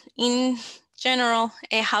how, in general,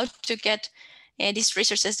 how to get these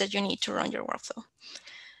resources that you need to run your workflow.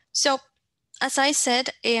 So as I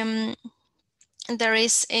said, there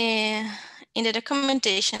is in the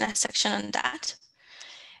documentation a section on that.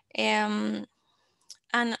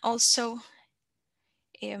 And also,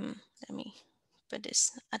 let me put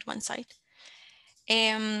this at one side.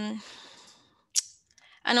 And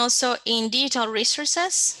also in digital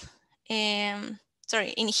resources, sorry,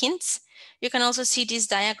 in hints, you can also see this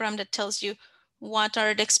diagram that tells you what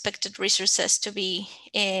are the expected resources to be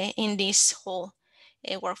in this whole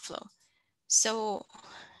workflow. So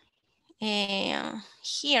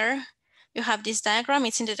here you have this diagram.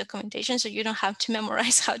 It's in the documentation, so you don't have to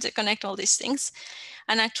memorize how to connect all these things.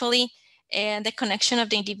 And actually, the connection of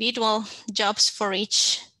the individual jobs for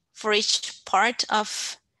each part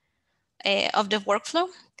of the workflow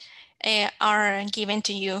are given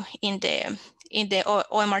to you in the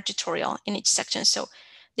OMR tutorial in each section. So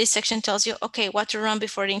this section tells you, okay, what to run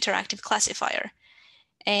before the interactive classifier.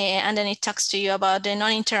 And then it talks to you about the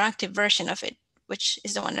non-interactive version of it, which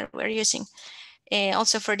is the one that we're using.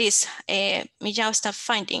 Also for this, Mijao stuff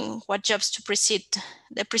finding what jobs to precede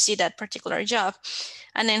that particular job,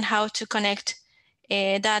 and then how to connect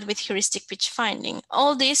that with heuristic pitch finding.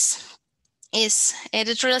 All this is, the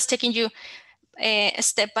tutorial is taking you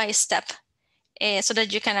step by step so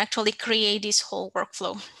that you can actually create this whole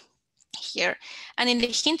workflow here. And in the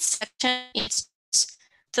hints section, it's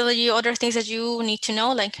telling you other things that you need to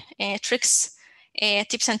know, like tricks,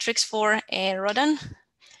 tips and tricks for Rodan.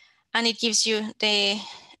 And it gives you the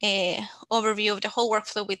overview of the whole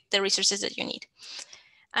workflow with the resources that you need.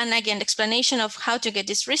 And again, the explanation of how to get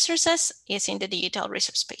these resources is in the digital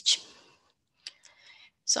resource page.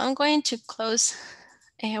 So I'm going to close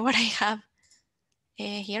what I have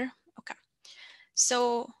here. Okay.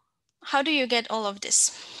 So how do you get all of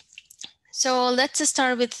this? So let's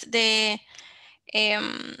start with the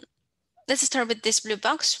let's start with this blue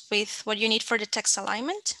box with what you need for the text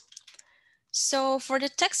alignment. So for the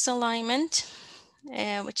text alignment,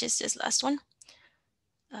 which is this last one,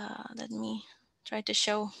 let me try to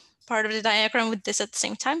show part of the diagram with this at the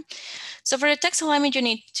same time. So for the text alignment, you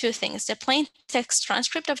need two things: the plain text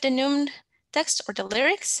transcript of the NUM text or the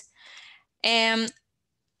lyrics, and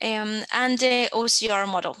the OCR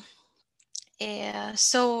model.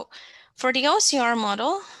 So for the OCR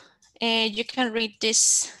model, you can read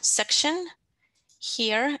this section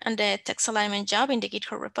here and the text alignment job in the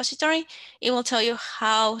GitHub repository. It will tell you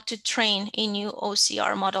how to train a new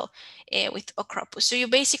OCR model with Ocropus. So you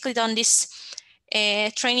basically done this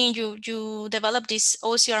training, you develop this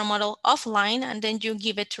OCR model offline, and then you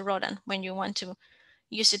give it to Rodan when you want to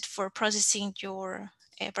use it for processing your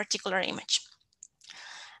particular image.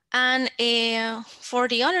 And for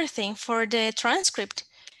the other thing, for the transcript,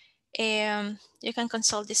 you can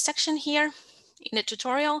consult this section here in the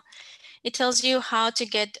tutorial. It tells you how to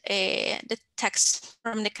get the text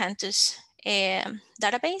from the Cantus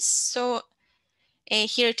database. So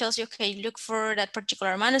here it tells you, okay, look for that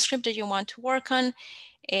particular manuscript that you want to work on,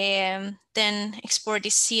 then export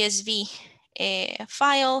this CSV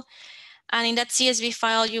file. And in that CSV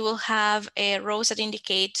file, you will have rows that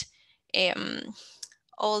indicate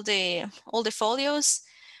all the folios.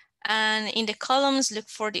 And in the columns, look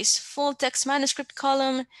for this full text manuscript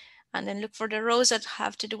column, and then look for the rows that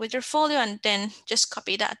have to do with your folio, and then just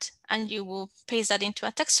copy that, and you will paste that into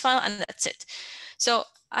a text file, and that's it. So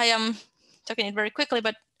I am talking it very quickly,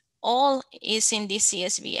 but all is in this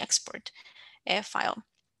CSV export file.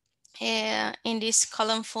 In this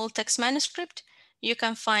column full text manuscript, you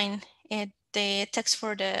can find the text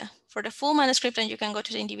for the full manuscript, and you can go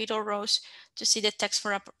to the individual rows to see the text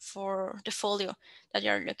for the folio that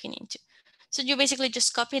you're looking into. So you basically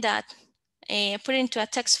just copy that, put it into a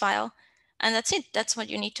text file, and that's it. That's what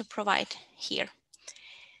you need to provide here.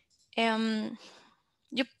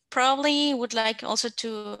 You probably would like also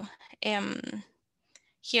to,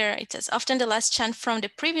 here it says, often the last chant from the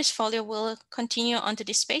previous folio will continue onto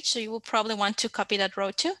this page, so you will probably want to copy that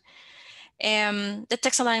row too. The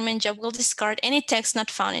text alignment job will discard any text not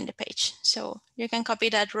found in the page. So you can copy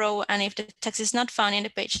that row, and if the text is not found in the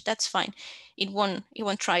page, that's fine. It won't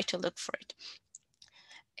try to look for it.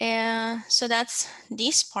 So that's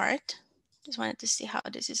this part. Just wanted to see how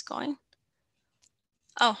this is going.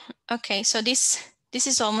 Oh, okay. So this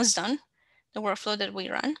is almost done, the workflow that we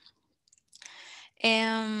run.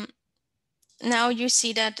 Now you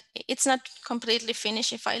see that it's not completely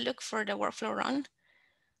finished. If I look for the workflow run,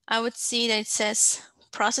 I would see that it says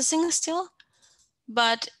processing still,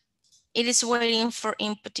 but it is waiting for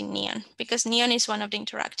inputting Neon, because Neon is one of the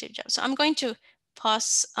interactive jobs. So I'm going to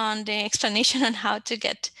pause on the explanation on how to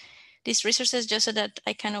get these resources just so that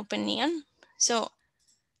I can open Neon. So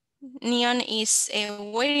Neon is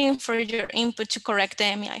waiting for your input to correct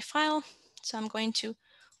the MEI file. So I'm going to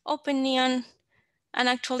open Neon. And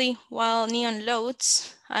actually, while Neon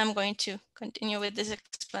loads, I'm going to continue with this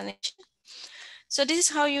explanation. So this is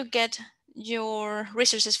how you get your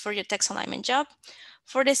resources for your text alignment job.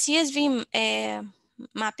 For the CSV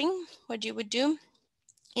mapping, what you would do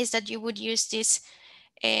is that you would use this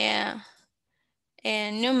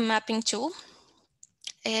new mapping tool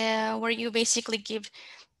where you basically give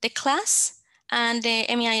the class and the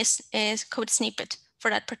MEI code snippet for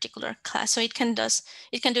that particular class. So it can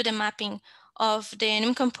do the mapping of the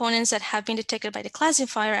NUM components that have been detected by the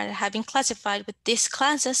classifier and have been classified with these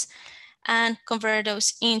classes, and convert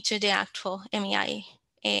those into the actual MEI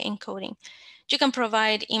encoding. You can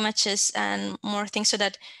provide images and more things so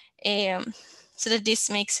that this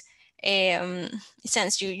makes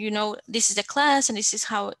sense. You know this is the class and this is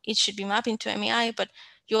how it should be mapping to MEI, but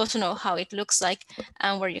you also know how it looks like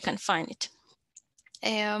and where you can find it.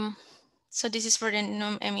 So this is for the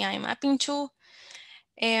NUM MEI mapping tool.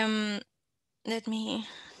 Let me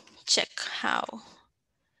check how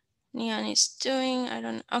Neon is doing. I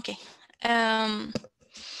don't, okay. So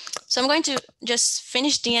I'm going to just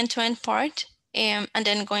finish the end-to-end part and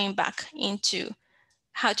then going back into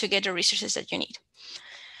how to get the resources that you need.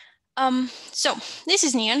 So this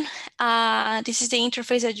is Neon. This is the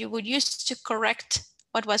interface that you would use to correct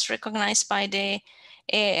what was recognized by the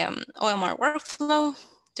OMR workflow,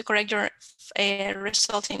 to correct your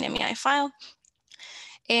resulting MEI file.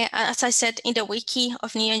 As I said, in the wiki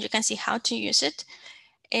of Neon, you can see how to use it.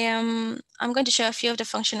 I'm going to show a few of the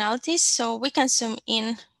functionalities. So we can zoom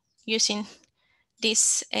in using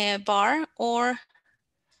this bar, or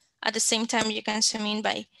at the same time, you can zoom in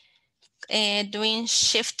by doing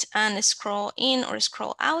shift and scroll in or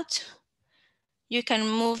scroll out. You can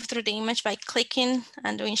move through the image by clicking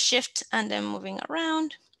and doing shift and then moving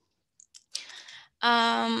around.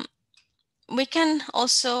 We can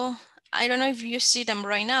also, I don't know if you see them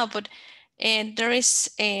right now, but there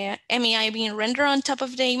is a MEI being rendered on top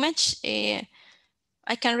of the image.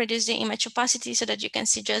 I can reduce the image opacity so that you can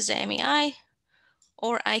see just the MEI,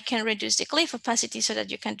 or I can reduce the glyph opacity so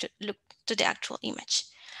that you can look to the actual image.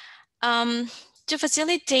 To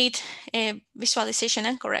facilitate visualization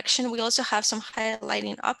and correction, we also have some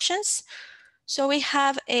highlighting options. So we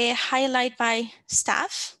have a highlight by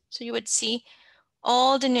staff. So you would see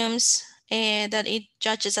all the NUMs that it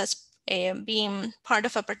judges as being part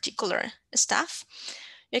of a particular staff.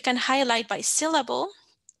 You can highlight by syllable.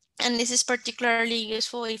 And this is particularly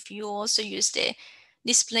useful if you also use the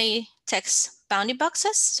display text bounding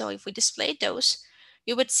boxes. So if we display those,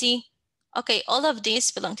 you would see, okay, all of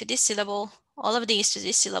these belong to this syllable, all of these to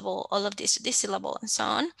this syllable, all of this to this syllable, and so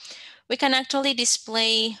on, we can actually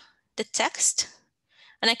display the text.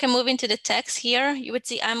 And I can move into the text here. You would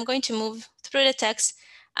see I'm going to move through the text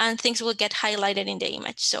and things will get highlighted in the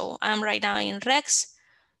image. So I'm right now in Rex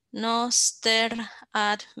noster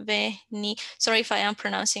adveni. Sorry if I am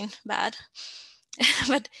pronouncing bad.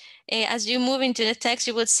 But as you move into the text,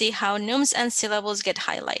 you will see how nouns and syllables get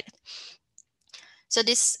highlighted. So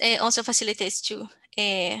this also facilitates to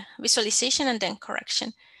visualization and then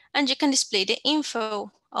correction. And you can display the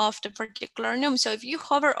info of the particular noun. So if you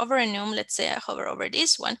hover over a noun, let's say I hover over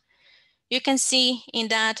this one, you can see in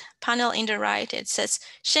that panel in the right, it says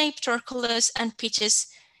shape, torculus, and pitches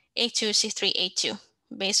A2, C3, A2,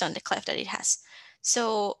 based on the clef that it has.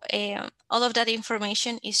 So all of that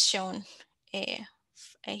information is shown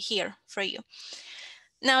here for you.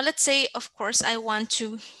 Now let's say, of course, I want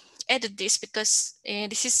to edit this because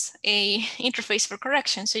this is a interface for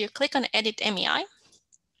correction. So you click on Edit MEI.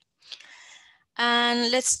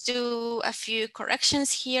 And let's do a few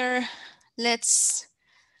corrections here.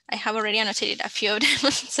 I have already annotated a few of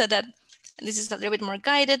them so that this is a little bit more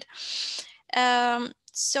guided.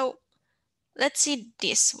 So let's see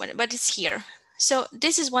this, what is here. So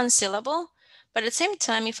this is one syllable, but at the same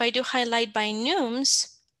time, if I do highlight by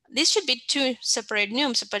nouns, this should be two separate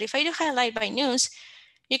nouns, but if I do highlight by nouns,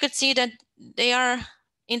 you could see that they are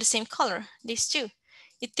in the same color, these two.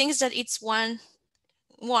 It thinks that it's one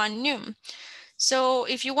noun. So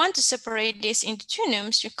if you want to separate this into two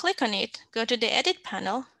nouns, you click on it, go to the edit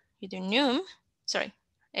panel, you do noun,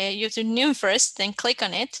 you do noun first, then click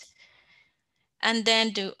on it, and then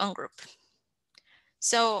do ungroup.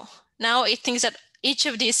 So now it thinks that each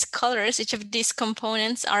of these colors, each of these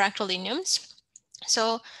components are actually nouns.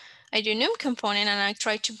 So I do noun component and I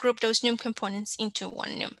try to group those noun components into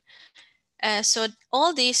one noun. So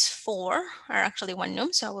all these four are actually one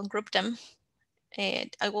noun, so I will group them.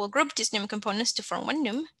 I will group these noun components to form one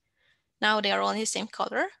noun. Now they are all in the same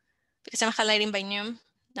color because I'm highlighting by noun.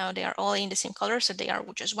 Now they are all in the same color, so they are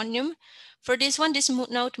just one noun. For this one, this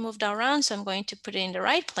note moved around, so I'm going to put it in the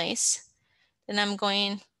right place. Then I'm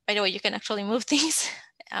going, by the way, you can actually move things.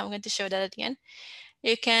 I'm going to show that at the end.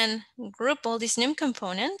 You can group all these noun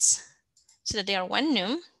components so that they are one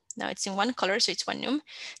noun. Now it's in one color, so it's one noun.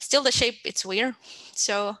 Still the shape, it's weird.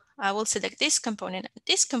 So I will select this component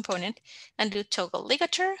and do toggle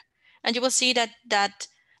ligature. And you will see that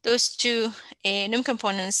those two noun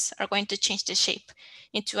components are going to change the shape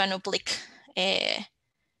into an oblique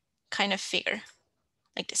kind of figure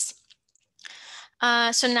like this.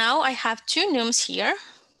 So now I have two nouns here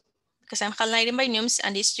because I'm highlighting by nouns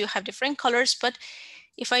and these two have different colors, but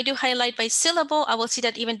if I do highlight by syllable, I will see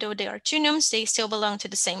that even though they are two nouns, they still belong to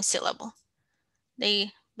the same syllable.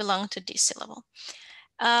 They belong to this syllable.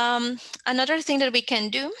 Another thing that we can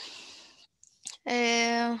do,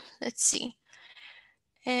 let's see.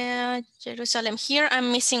 Jerusalem, here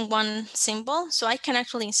I'm missing one symbol, so I can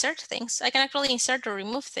actually insert things. I can actually insert or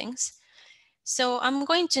remove things. So I'm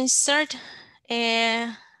going to insert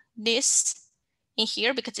this in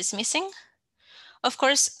here because it's missing. Of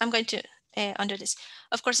course, I'm going to undo this.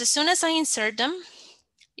 Of course, as soon as I insert them,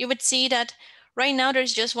 you would see that right now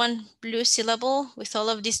there's just one blue syllable with all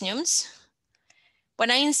of these nouns.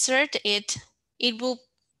 When I insert it, it will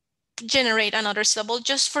generate another syllable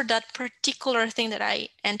just for that particular thing that I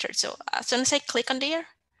entered. So as soon as I click on there,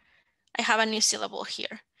 I have a new syllable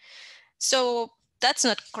here. So that's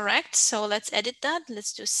not correct. So let's edit that.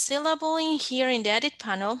 Let's do syllable in here in the edit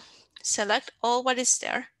panel, select all what is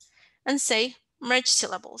there and say merge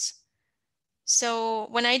syllables. So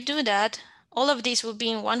when I do that, all of these will be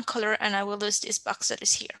in one color and I will lose this box that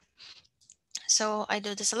is here. So I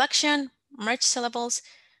do the selection, merge syllables,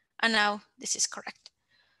 and now this is correct.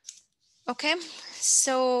 Okay,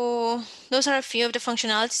 so those are a few of the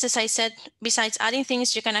functionalities. As I said, besides adding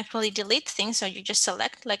things, you can actually delete things. So you just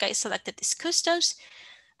select, like I selected this custos,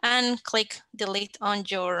 and click delete on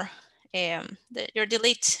your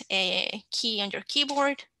delete key on your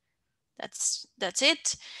keyboard. That's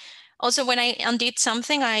it. Also, when I undid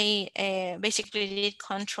something, I basically did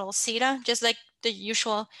Control Zeta, just like the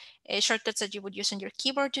usual shortcuts that you would use on your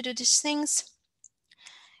keyboard to do these things.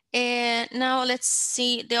 And now let's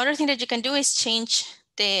see, the other thing that you can do is change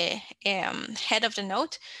the head of the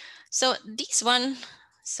note. So this one,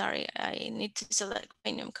 sorry, I need to select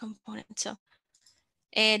my name component. So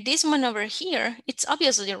this one over here, it's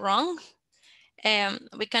obviously wrong.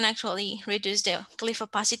 We can actually reduce the glyph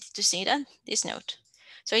opacity to see that, this note.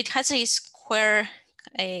 So it has a square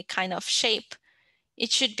kind of shape.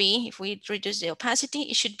 It should be, if we reduce the opacity,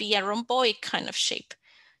 it should be a rhomboid kind of shape.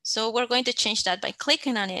 So we're going to change that by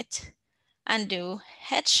clicking on it and do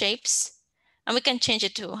head shapes And we can change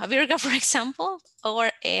it to a virga, for example, or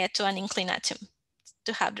to an inclinatum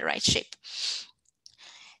to have the right shape.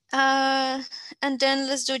 And then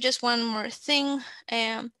let's do just one more thing.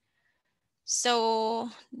 So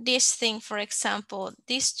this thing, for example,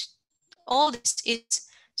 all this is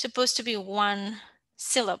supposed to be one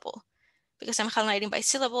syllable. Because I'm highlighting by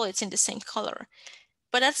syllable, it's in the same color.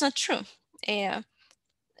 But that's not true.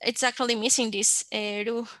 It's actually missing this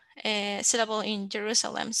ru syllable in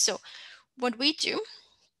Jerusalem. So what we do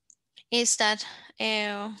is that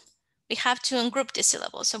we have to ungroup the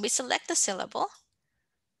syllable. So we select the syllable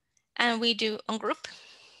and we do ungroup.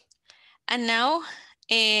 And now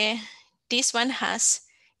this one has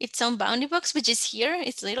its own bounding box, which is here.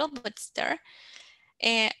 It's little, but it's there.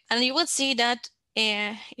 And you will see that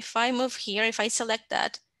if I move here, if I select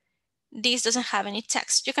that, this doesn't have any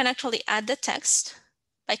text. You can actually add the text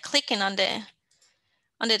by clicking on the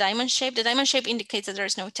diamond shape. The diamond shape indicates that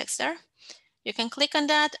there's no text there. You can click on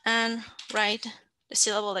that and write the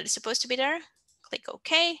syllable that is supposed to be there. Click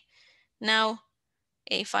OK. Now,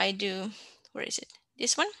 if I do, where is it?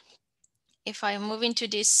 This one. If I move into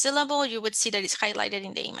this syllable, you would see that it's highlighted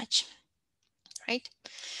in the image, right?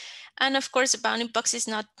 And of course, the bounding box is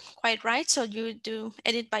not quite right. So you do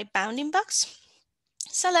edit by bounding box.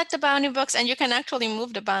 Select the bounding box, and you can actually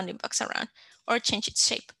move the bounding box around or change its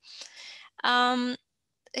shape.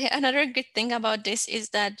 Another good thing about this is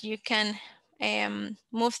that you can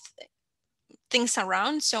move things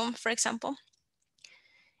around. So for example,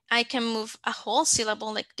 I can move a whole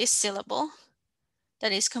syllable like this syllable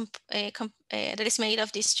that is made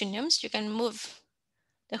of these two neumes. You can move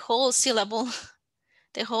the whole syllable,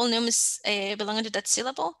 the whole neumes belonging to that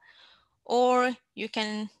syllable, or you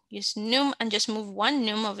can use neum and just move one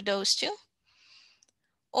neum of those two.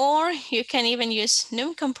 Or you can even use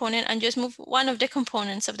neum component and just move one of the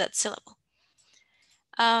components of that syllable.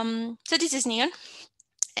 So this is neon.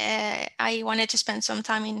 I wanted to spend some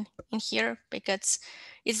time in here because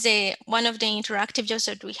it's one of the interactive jobs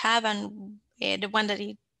that we have, and the one that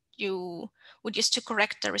you would use to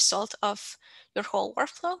correct the result of your whole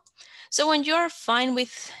workflow. So when you're fine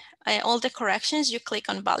with all the corrections, you click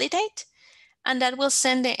on validate, and that will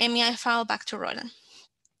send the MEI file back to Rodan.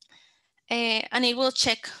 And it will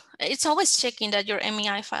check, it's always checking that your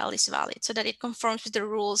MEI file is valid so that it conforms with the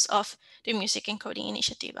rules of the Music Encoding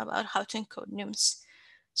Initiative about how to encode neumes.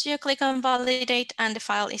 So you click on validate and the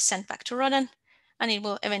file is sent back to Rodan, and it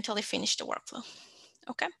will eventually finish the workflow.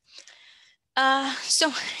 Okay.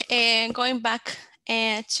 So going back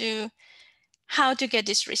to how to get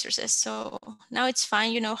these resources. So now it's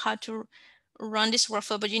fine, you know how to run this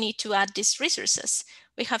workflow, but you need to add these resources.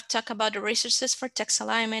 We have talked about the resources for text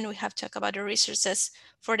alignment. We have talked about the resources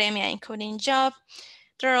for the MEI encoding job.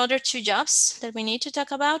 There are other two jobs that we need to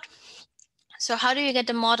talk about. So how do you get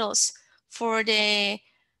the models for the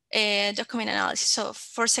document analysis? So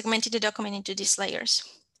for segmenting the document into these layers.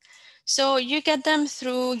 So you get them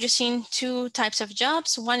through using two types of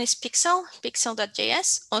jobs. One is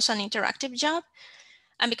pixel.js, also an interactive job.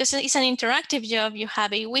 And because it's an interactive job, you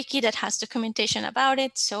have a wiki that has documentation about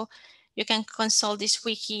it. So you can consult this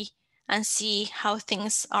wiki and see how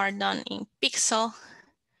things are done in Pixel.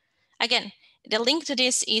 Again, the link to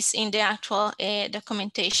this is in the actual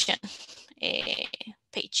documentation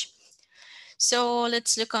page. So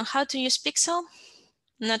let's look on how to use Pixel.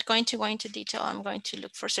 I'm not going to go into detail. I'm going to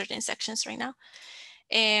look for certain sections right now.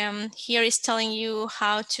 Here is telling you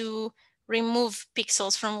how to remove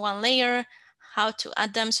pixels from one layer, how to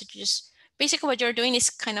add them. So just basically what you're doing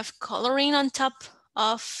is kind of coloring on top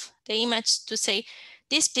of the image to say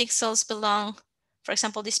these pixels belong, for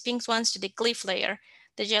example, these pink ones to the glyph layer,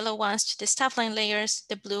 the yellow ones to the staff line layers,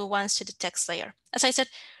 the blue ones to the text layer. As I said,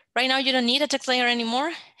 right now you don't need a text layer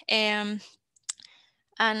anymore. And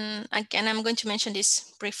again, I'm going to mention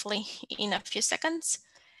this briefly in a few seconds.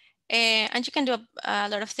 And you can do a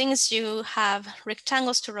lot of things. You have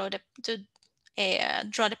rectangles to draw the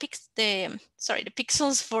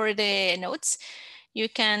pixels for the nodes. You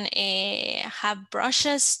can have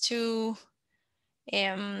brushes to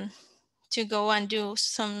go and do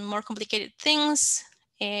some more complicated things,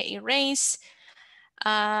 erase.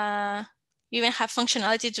 You even have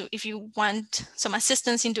functionality to, if you want some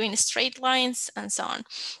assistance in doing straight lines and so on.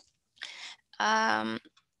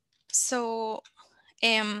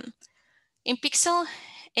 In Pixel,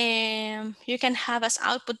 you can have as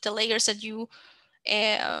output the layers that you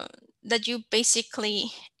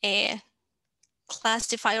basically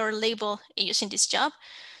classify or label using this job.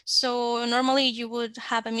 So normally you would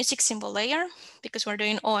have a music symbol layer because we're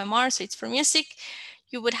doing OMR, so it's for music.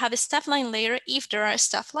 You would have a staff line layer if there are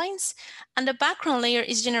staff lines, and the background layer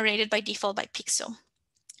is generated by default by Pixel.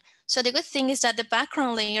 So the good thing is that the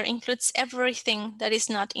background layer includes everything that is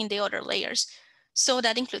not in the other layers. So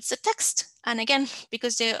that includes the text. And again,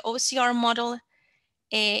 because the OCR model,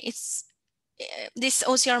 this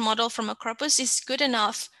OCR model from a corpus is good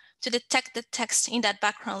enough to detect the text in that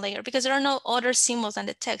background layer, because there are no other symbols than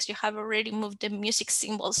the text. You have already moved the music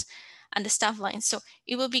symbols and the staff lines. So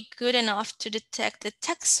it will be good enough to detect the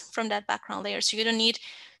text from that background layer. So you don't need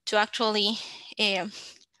to actually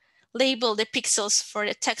label the pixels for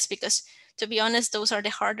the text, because to be honest, those are the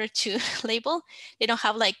harder to label. They don't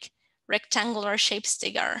have like rectangular shapes.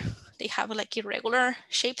 They have like irregular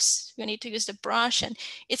shapes. You need to use the brush, and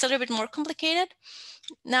it's a little bit more complicated.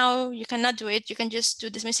 Now you cannot do it. You can just do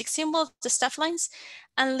the music symbols, the staff lines,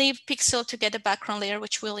 and leave pixel to get the background layer,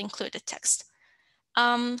 which will include the text.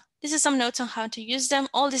 This is some notes on how to use them.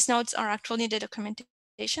 All these notes are actually in the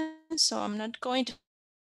documentation, so I'm not going to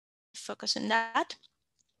focus on that.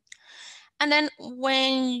 And then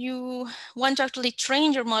when you want to actually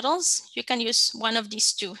train your models, you can use one of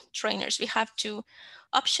these two trainers. We have two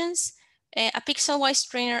options, a pixel-wise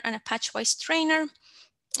trainer and a patch-wise trainer.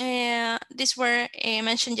 These were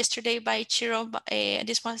mentioned yesterday by Chiro.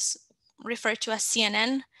 This was referred to as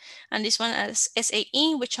CNN, and this one as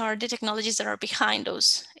SAE, which are the technologies that are behind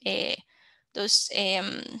those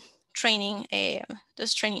training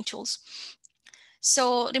tools.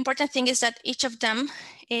 So the important thing is that each of them,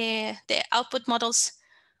 the output models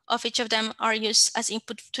of each of them are used as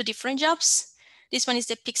input to different jobs. This one is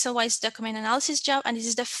the pixel-wise document analysis job, and this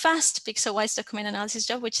is the fast pixel-wise document analysis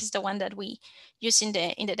job, which is the one that we use in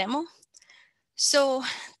the demo. So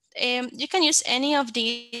you can use any of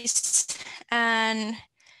these and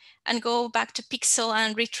go back to pixel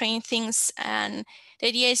and retrain things. And the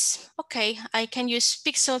idea is, okay, I can use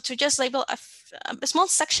pixel to just label a small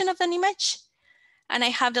section of an image, and I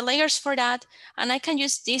have the layers for that. And I can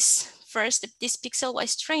use this first, this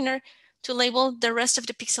pixel-wise trainer, to label the rest of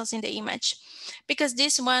the pixels in the image, because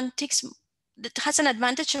this one has an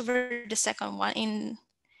advantage over the second one in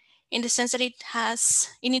the sense that it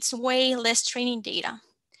needs way less training data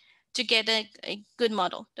to get a good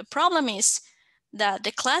model. The problem is that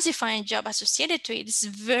the classifying job associated to it is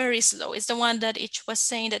very slow. It's the one that Itch was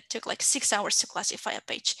saying that took like 6 hours to classify a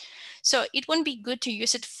page. So it wouldn't be good to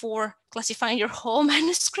use it for classifying your whole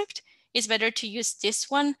manuscript. It's better to use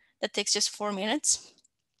this one that takes just 4 minutes.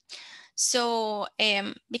 So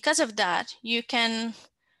because of that, you can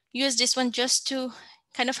use this one just to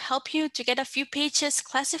kind of help you to get a few pages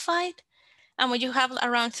classified. And when you have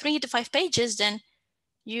around 3 to 5 pages, then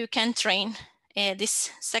you can train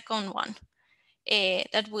this second one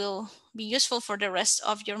that will be useful for the rest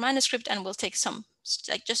of your manuscript and will take some,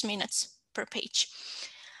 like just minutes per page.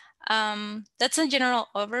 That's a general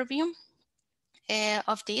overview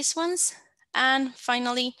of these ones. And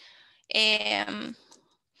finally,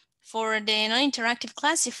 for the non-interactive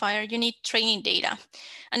classifier, you need training data.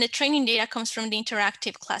 And the training data comes from the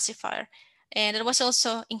interactive classifier. And that was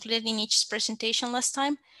also included in each presentation last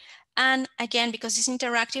time. And again, because it's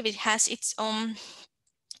interactive, it has its own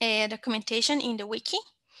documentation in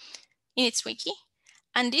its wiki.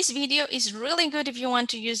 And this video is really good if you want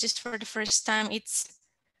to use this for the first time.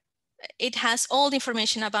 It has all the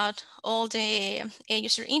information about all the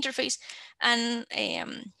user interface and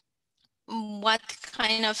what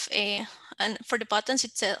kind of and for the buttons,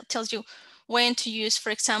 it tells you when to use, for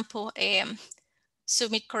example,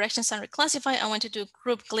 submit corrections and reclassify. I want to do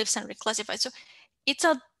group glyphs and reclassify. So it's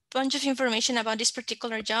a bunch of information about this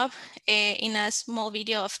particular job in a small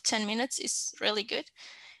video of 10 minutes. Is really good.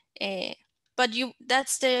 But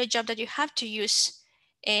that's the job that you have to use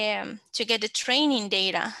to get the training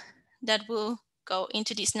data that will go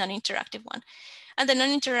into this non-interactive one. And the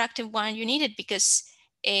non-interactive one, you need it because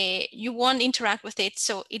you won't interact with it,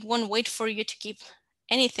 so it won't wait for you to give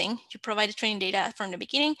anything. You provide the training data from the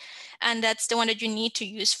beginning, and that's the one that you need to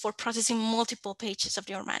use for processing multiple pages of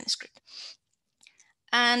your manuscript.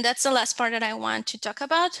 And that's the last part that I want to talk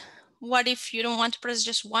about. What if you don't want to process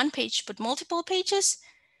just one page, but multiple pages?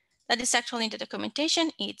 That is actually in the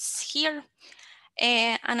documentation. It's here.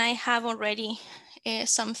 And I have already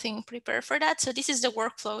something prepared for that. So this is the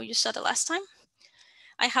workflow you saw the last time.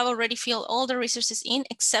 I have already filled all the resources in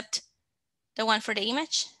except the one for the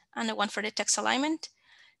image and the one for the text alignment.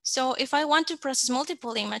 So if I want to process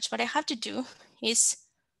multiple images, what I have to do is,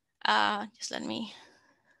 just let me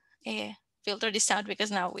filter this out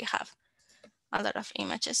because now we have a lot of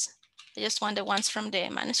images. I just want the ones from the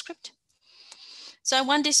manuscript. So I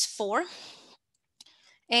want these 4,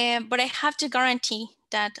 but I have to guarantee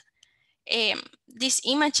that these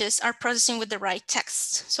images are processing with the right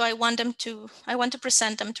text. So I want to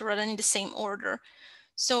present them to Rodan in the same order.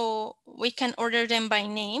 So we can order them by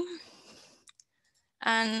name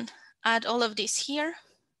and add all of this here.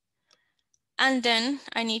 And then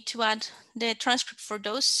I need to add the transcript for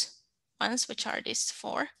those ones, which are these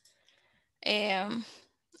 4, and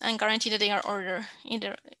guarantee that they are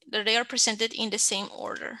that they are presented in the same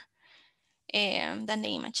order than the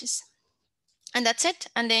images. And that's it.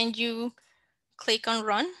 And then you click on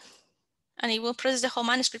run and it will process the whole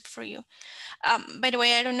manuscript for you. By the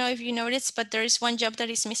way, I don't know if you noticed, but there is one job that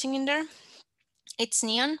is missing in there. It's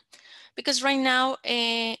Neon, because right now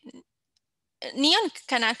Neon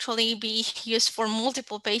can actually be used for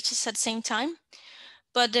multiple pages at the same time.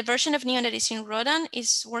 But the version of Neon that is in Rodan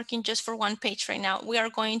is working just for one page right now. We are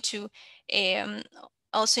going to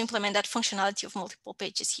also implement that functionality of multiple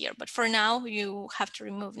pages here. But for now, you have to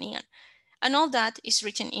remove Neon. And all that is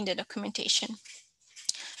written in the documentation.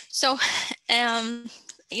 So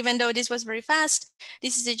even though this was very fast,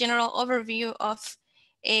 this is a general overview of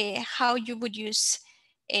how you would use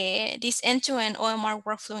this end-to-end OMR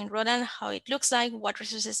workflow in Rodan, how it looks like, what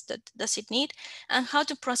resources does it need, and how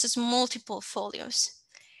to process multiple folios.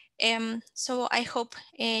 So I hope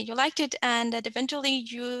you liked it and that eventually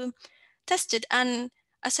you test it. And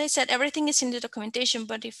as I said, everything is in the documentation,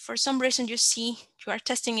 but if for some reason you see you are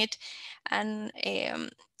testing it and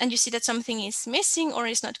you see that something is missing or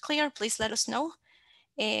is not clear, please let us know.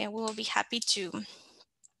 We will be happy to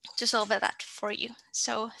solve that for you.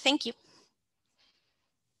 So thank you.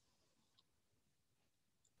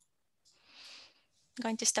 I'm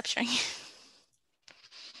going to stop sharing.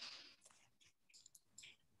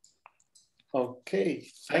 Okay,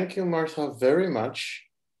 thank you, Martha, very much.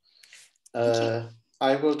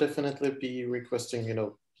 I will definitely be requesting,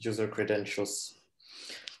 user credentials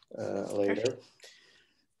later.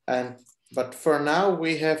 But for now,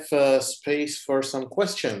 we have space for some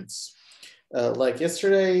questions. Like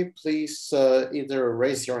yesterday, please either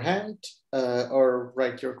raise your hand or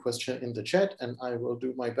write your question in the chat, and I will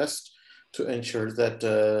do my best to ensure that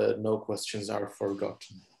no questions are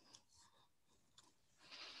forgotten.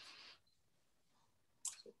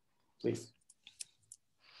 Please.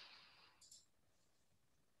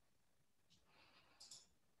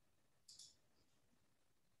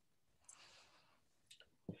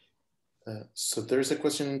 So there's a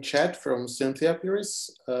question in chat from Cynthia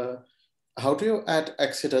Pires. How do you add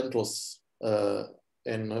accidentals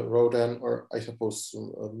in Rodan, or I suppose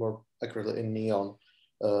more accurately in Neon?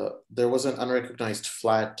 There was an unrecognized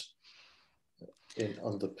flag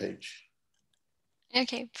on the page.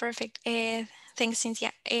 Okay, perfect. Thanks,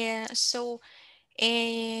 Cynthia. So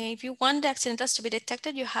if you want the accidentals to be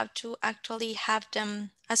detected, you have to actually have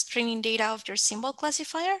them as training data of your symbol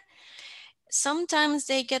classifier. Sometimes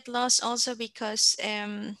they get lost also because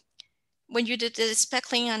when you do the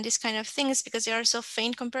speckling and these kind of things, because they are so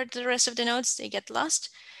faint compared to the rest of the nodes, they get lost.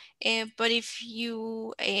 But if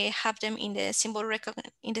you have them in the symbol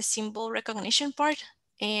recognition part,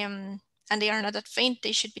 and they are not that faint,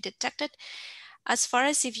 they should be detected. As far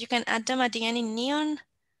as if you can add them at the end in Neon,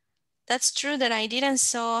 that's true that I didn't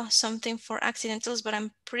saw something for accidentals, but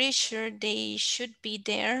I'm pretty sure they should be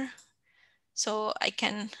there. So I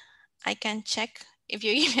can check if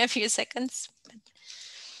you give me a few seconds.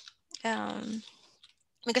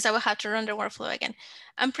 Because I will have to run the workflow again.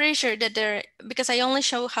 I'm pretty sure that because I only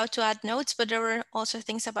show how to add nodes, but there were also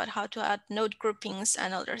things about how to add node groupings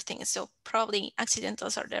and other things. So probably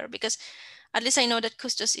accidentals are there because at least I know that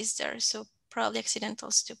custos is there. So probably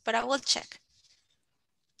accidentals too, but I will check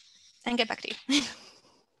and get back to you.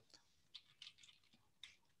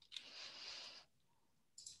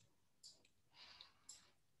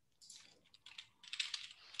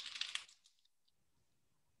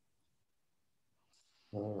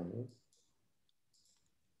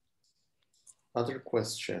 Other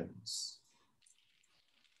questions?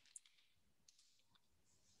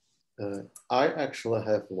 I actually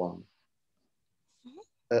have one.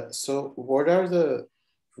 So what are the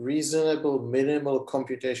reasonable minimal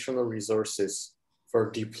computational resources for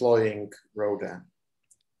deploying Rodan?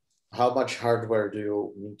 How much hardware do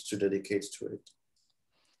you need to dedicate to it?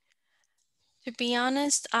 To be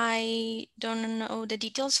honest, I don't know the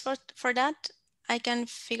details for that. I can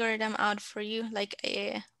figure them out for you. Like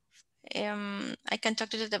I can talk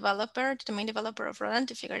to the developer, to the main developer of Rodan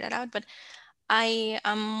to figure that out, but I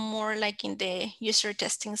am more like in the user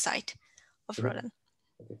testing side of Rodan.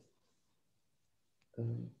 Okay.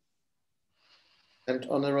 And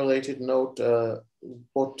on a related note,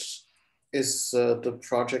 what is the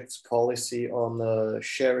project's policy on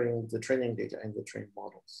sharing the training data and the trained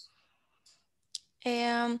models?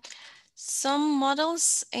 Some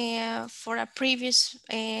models for a previous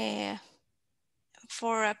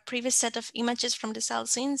for a previous set of images from the cell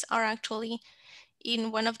scenes are actually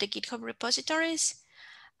in one of the GitHub repositories.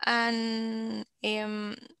 And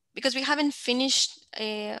because we haven't finished,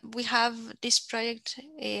 we have this project,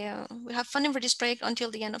 we have funding for this project until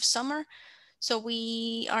the end of summer. So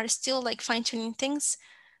we are still like fine-tuning things.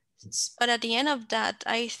 But at the end of that,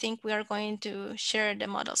 I think we are going to share the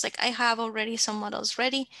models. Like I have already some models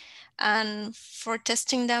ready, and for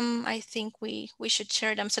testing them, I think we should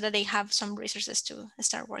share them so that they have some resources to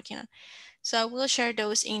start working on. So I will share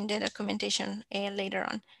those in the documentation later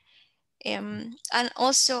on. And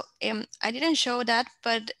also, I didn't show that,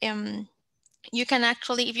 but you can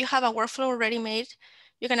actually, if you have a workflow already made,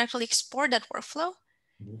 you can actually export that workflow.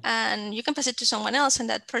 And you can pass it to someone else, and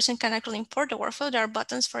that person can actually import the workflow. There are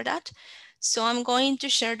buttons for that. So I'm going to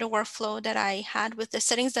share the workflow that I had with the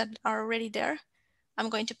settings that are already there. I'm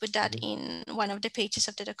going to put that in one of the pages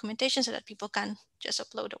of the documentation so that people can just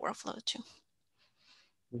upload the workflow too.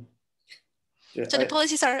 Yeah, so the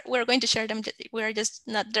policies are, we're going to share them. We're just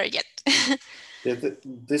not there yet. Yeah,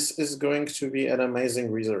 this is going to be an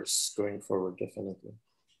amazing resource going forward, definitely.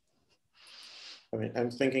 I mean,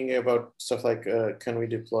 I'm thinking about stuff like, can we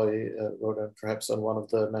deploy Rodan perhaps on one of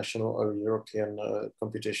the national or European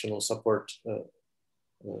computational support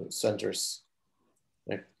centers,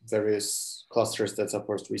 like various clusters that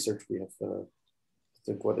support research. We have, I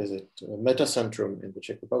think, what is it, Meta Centrum in the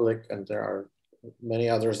Czech Republic, and there are many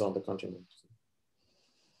others on the continent.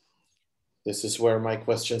 This is where my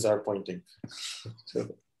questions are pointing.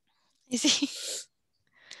 So. You see?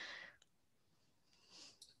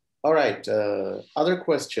 All right, other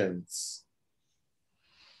questions?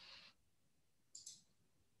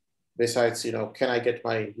 Besides, you know, can I get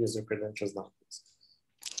my user credentials now?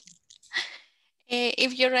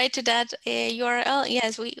 If you write to that URL,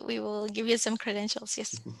 yes, we will give you some credentials,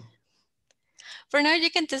 yes. For now,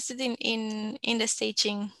 you can test it in the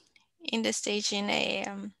staging,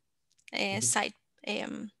 site.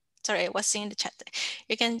 Sorry, I was seeing the chat.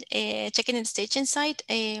 You can check it in the staging site.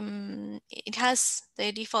 It has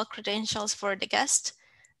the default credentials for the guest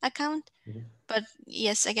account. But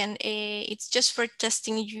yes, again, it's just for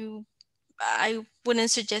testing. I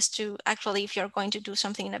wouldn't suggest to actually, if you're going to do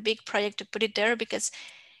something in a big project, to put it there, because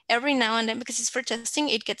every now and then, because it's for testing,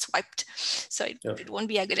 it gets wiped. So it won't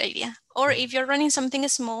be a good idea. Or if you're running something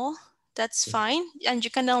small, that's fine. And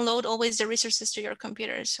you can download always the resources to your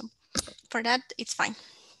computer. So for that, it's fine.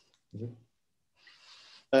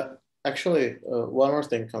 Actually, one more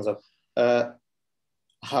thing comes up.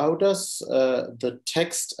 How does the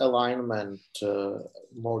text alignment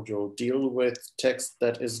module deal with text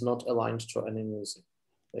that is not aligned to any music,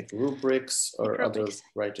 like rubrics or other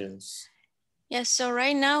write-ins? Yes, so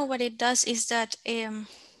right now what it does is that,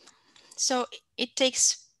 so it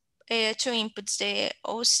takes two inputs,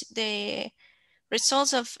 the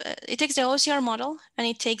results of, it takes the OCR model, and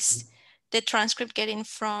it takes the transcript gotten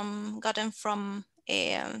from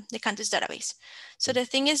the Cantus database. So the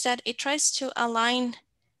thing is that it tries to align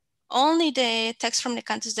only the text from the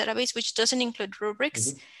Cantus database, which doesn't include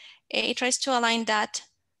rubrics. It tries to align that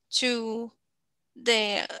to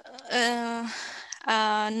the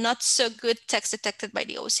not so good text detected by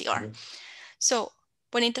the OCR. So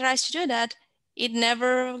when it tries to do that, it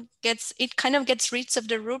never gets, it kind of gets rid of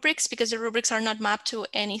the rubrics, because the rubrics are not mapped to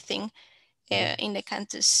anything in the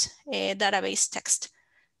Cantus database text.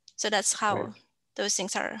 So that's how those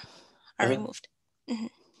things are removed.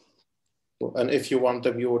 And if you want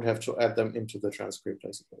them, you would have to add them into the transcript,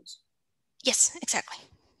 I suppose. Yes, exactly.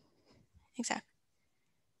 Exactly.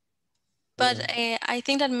 But I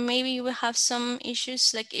think that maybe you will have some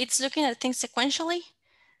issues, like it's looking at things sequentially.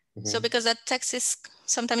 So because that text is,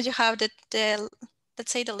 sometimes you have the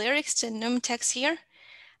let's say the lyrics, the num text here,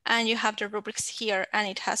 and you have the rubrics here, and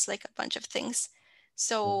it has like a bunch of things.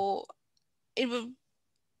 So it will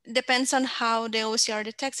depends on how the OCR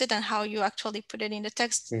detects it and how you actually put it in the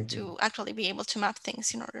text to actually be able to map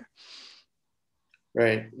things in order.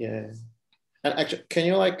 Right, yeah. And actually, can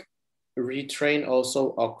you like retrain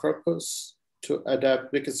also Octopus to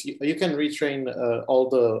adapt? Because you can retrain all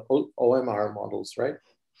the OMR models, right?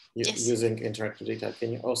 Yes. Using interactive data.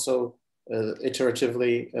 Can you also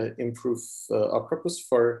iteratively improve Octopus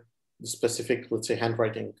for the specific, let's say,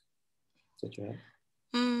 handwriting that you have?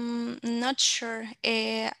 Not sure.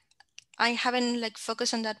 I haven't like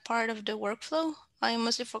focused on that part of the workflow. I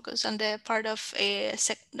mostly focus on the part of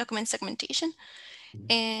document segmentation.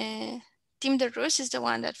 Tim DeRoos is the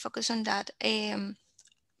one that focused on that.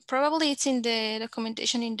 Probably it's in the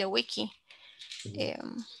documentation in the wiki.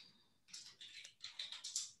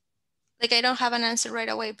 Like I don't have an answer right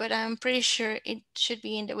away, but I'm pretty sure it should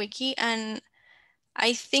be in the wiki. And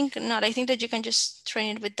I think not. I think that you can just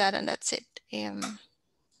train it with that and that's it. Let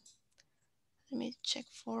me check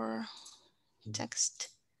for text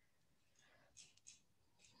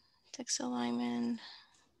alignment.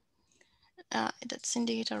 That's in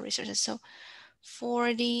digital resources. So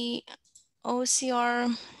for the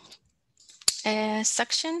OCR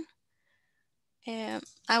section,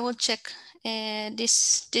 I will check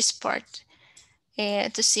this part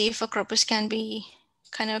to see if a corpus can be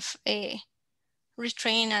kind of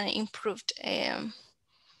retrained and improved.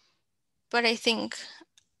 But I think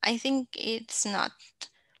it's not.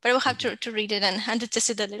 But I will have to read it and to test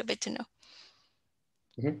it a little bit to know.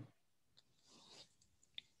 Mm-hmm.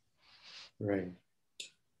 Right.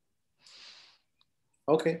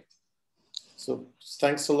 Okay. So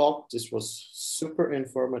thanks a lot. This was super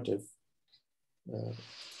informative.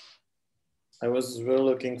 I was really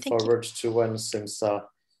looking forward to when SIMSSA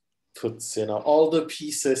puts all the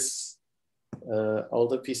pieces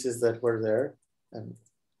that were there, and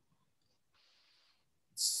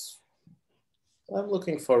I'm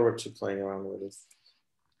looking forward to playing around with it.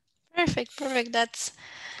 Perfect.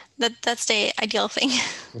 That's the ideal thing.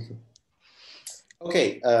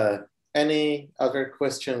 Okay. Any other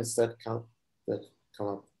questions that come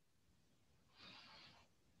up?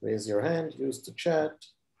 Raise your hand. Use the chat.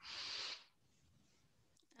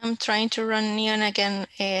 I'm trying to run Neon again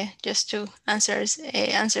just to answer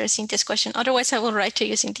Cynthia's question. Otherwise, I will write to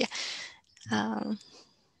you, Cynthia.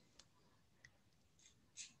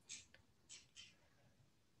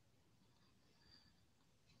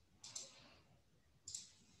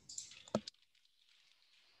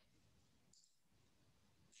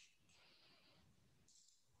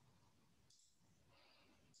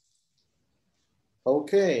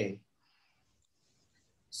 Okay.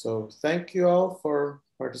 So thank you all for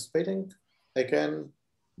participating. Again,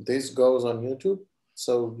 this goes on YouTube,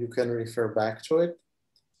 so you can refer back to it.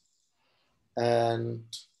 And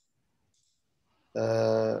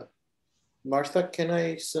Martha, can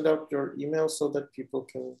I send out your email so that people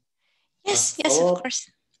can Yes, of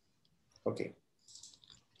course. Okay.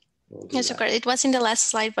 Yes, of course. It was in the last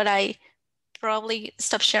slide, but I probably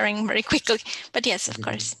stopped sharing very quickly. But yes, of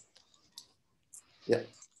course. Yeah.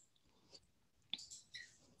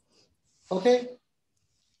 Okay.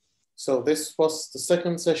 So this was the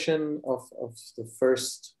second session of the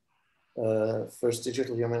first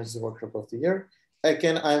Digital Humanities Workshop of the year.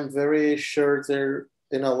 Again, I'm very sure there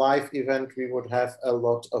in a live event, we would have a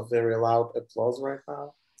lot of very loud applause right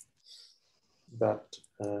now, but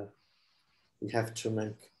we have to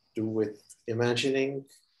make do with imagining.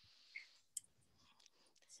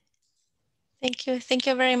 Thank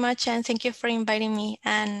you very much, and thank you for inviting me.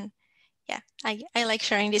 And yeah, I like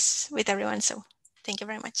sharing this with everyone, so thank you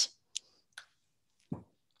very much.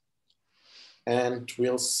 And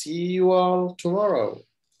we'll see you all tomorrow.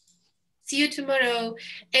 See you tomorrow.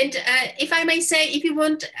 And if I may say, if you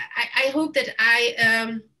want, I hope that I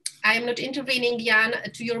am not intervening, Jan,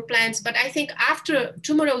 to your plans, but I think after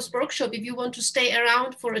tomorrow's workshop, if you want to stay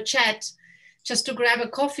around for a chat, just to grab a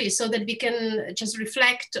coffee so that we can just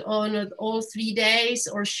reflect on all 3 days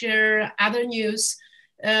or share other news,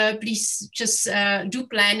 please just do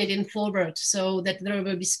plan it in forward so that there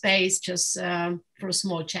will be space just for a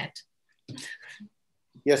small chat.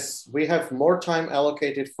 Yes, we have more time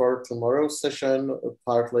allocated for tomorrow's session,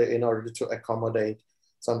 partly in order to accommodate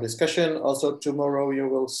some discussion. Also tomorrow you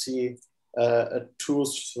will see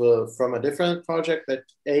tools from a different project that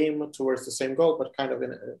aim towards the same goal, but kind of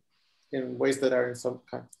in ways that are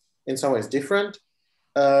in some ways different.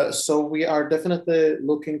 So we are definitely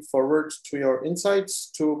looking forward to your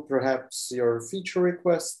insights, to perhaps your feature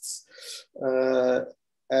requests,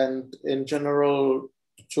 and in general,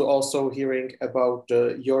 to also hearing about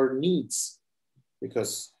your needs,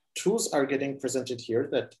 because tools are getting presented here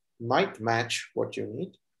that might match what you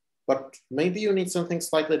need, but maybe you need something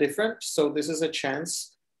slightly different. So this is a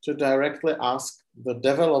chance to directly ask the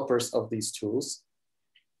developers of these tools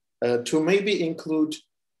to maybe include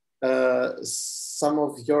some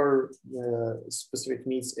of your specific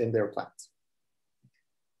needs in their plans.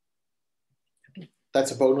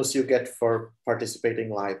 That's a bonus you get for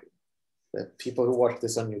participating live. The people who watch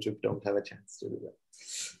this on YouTube don't have a chance to do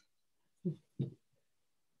that.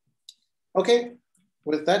 Okay,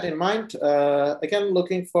 with that in mind, again,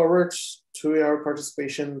 looking forward to your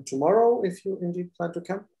participation tomorrow if you indeed plan to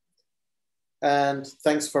come. And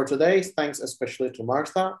thanks for today. Thanks especially to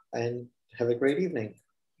Martha, and have a great evening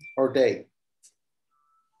or day.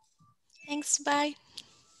 Thanks, bye.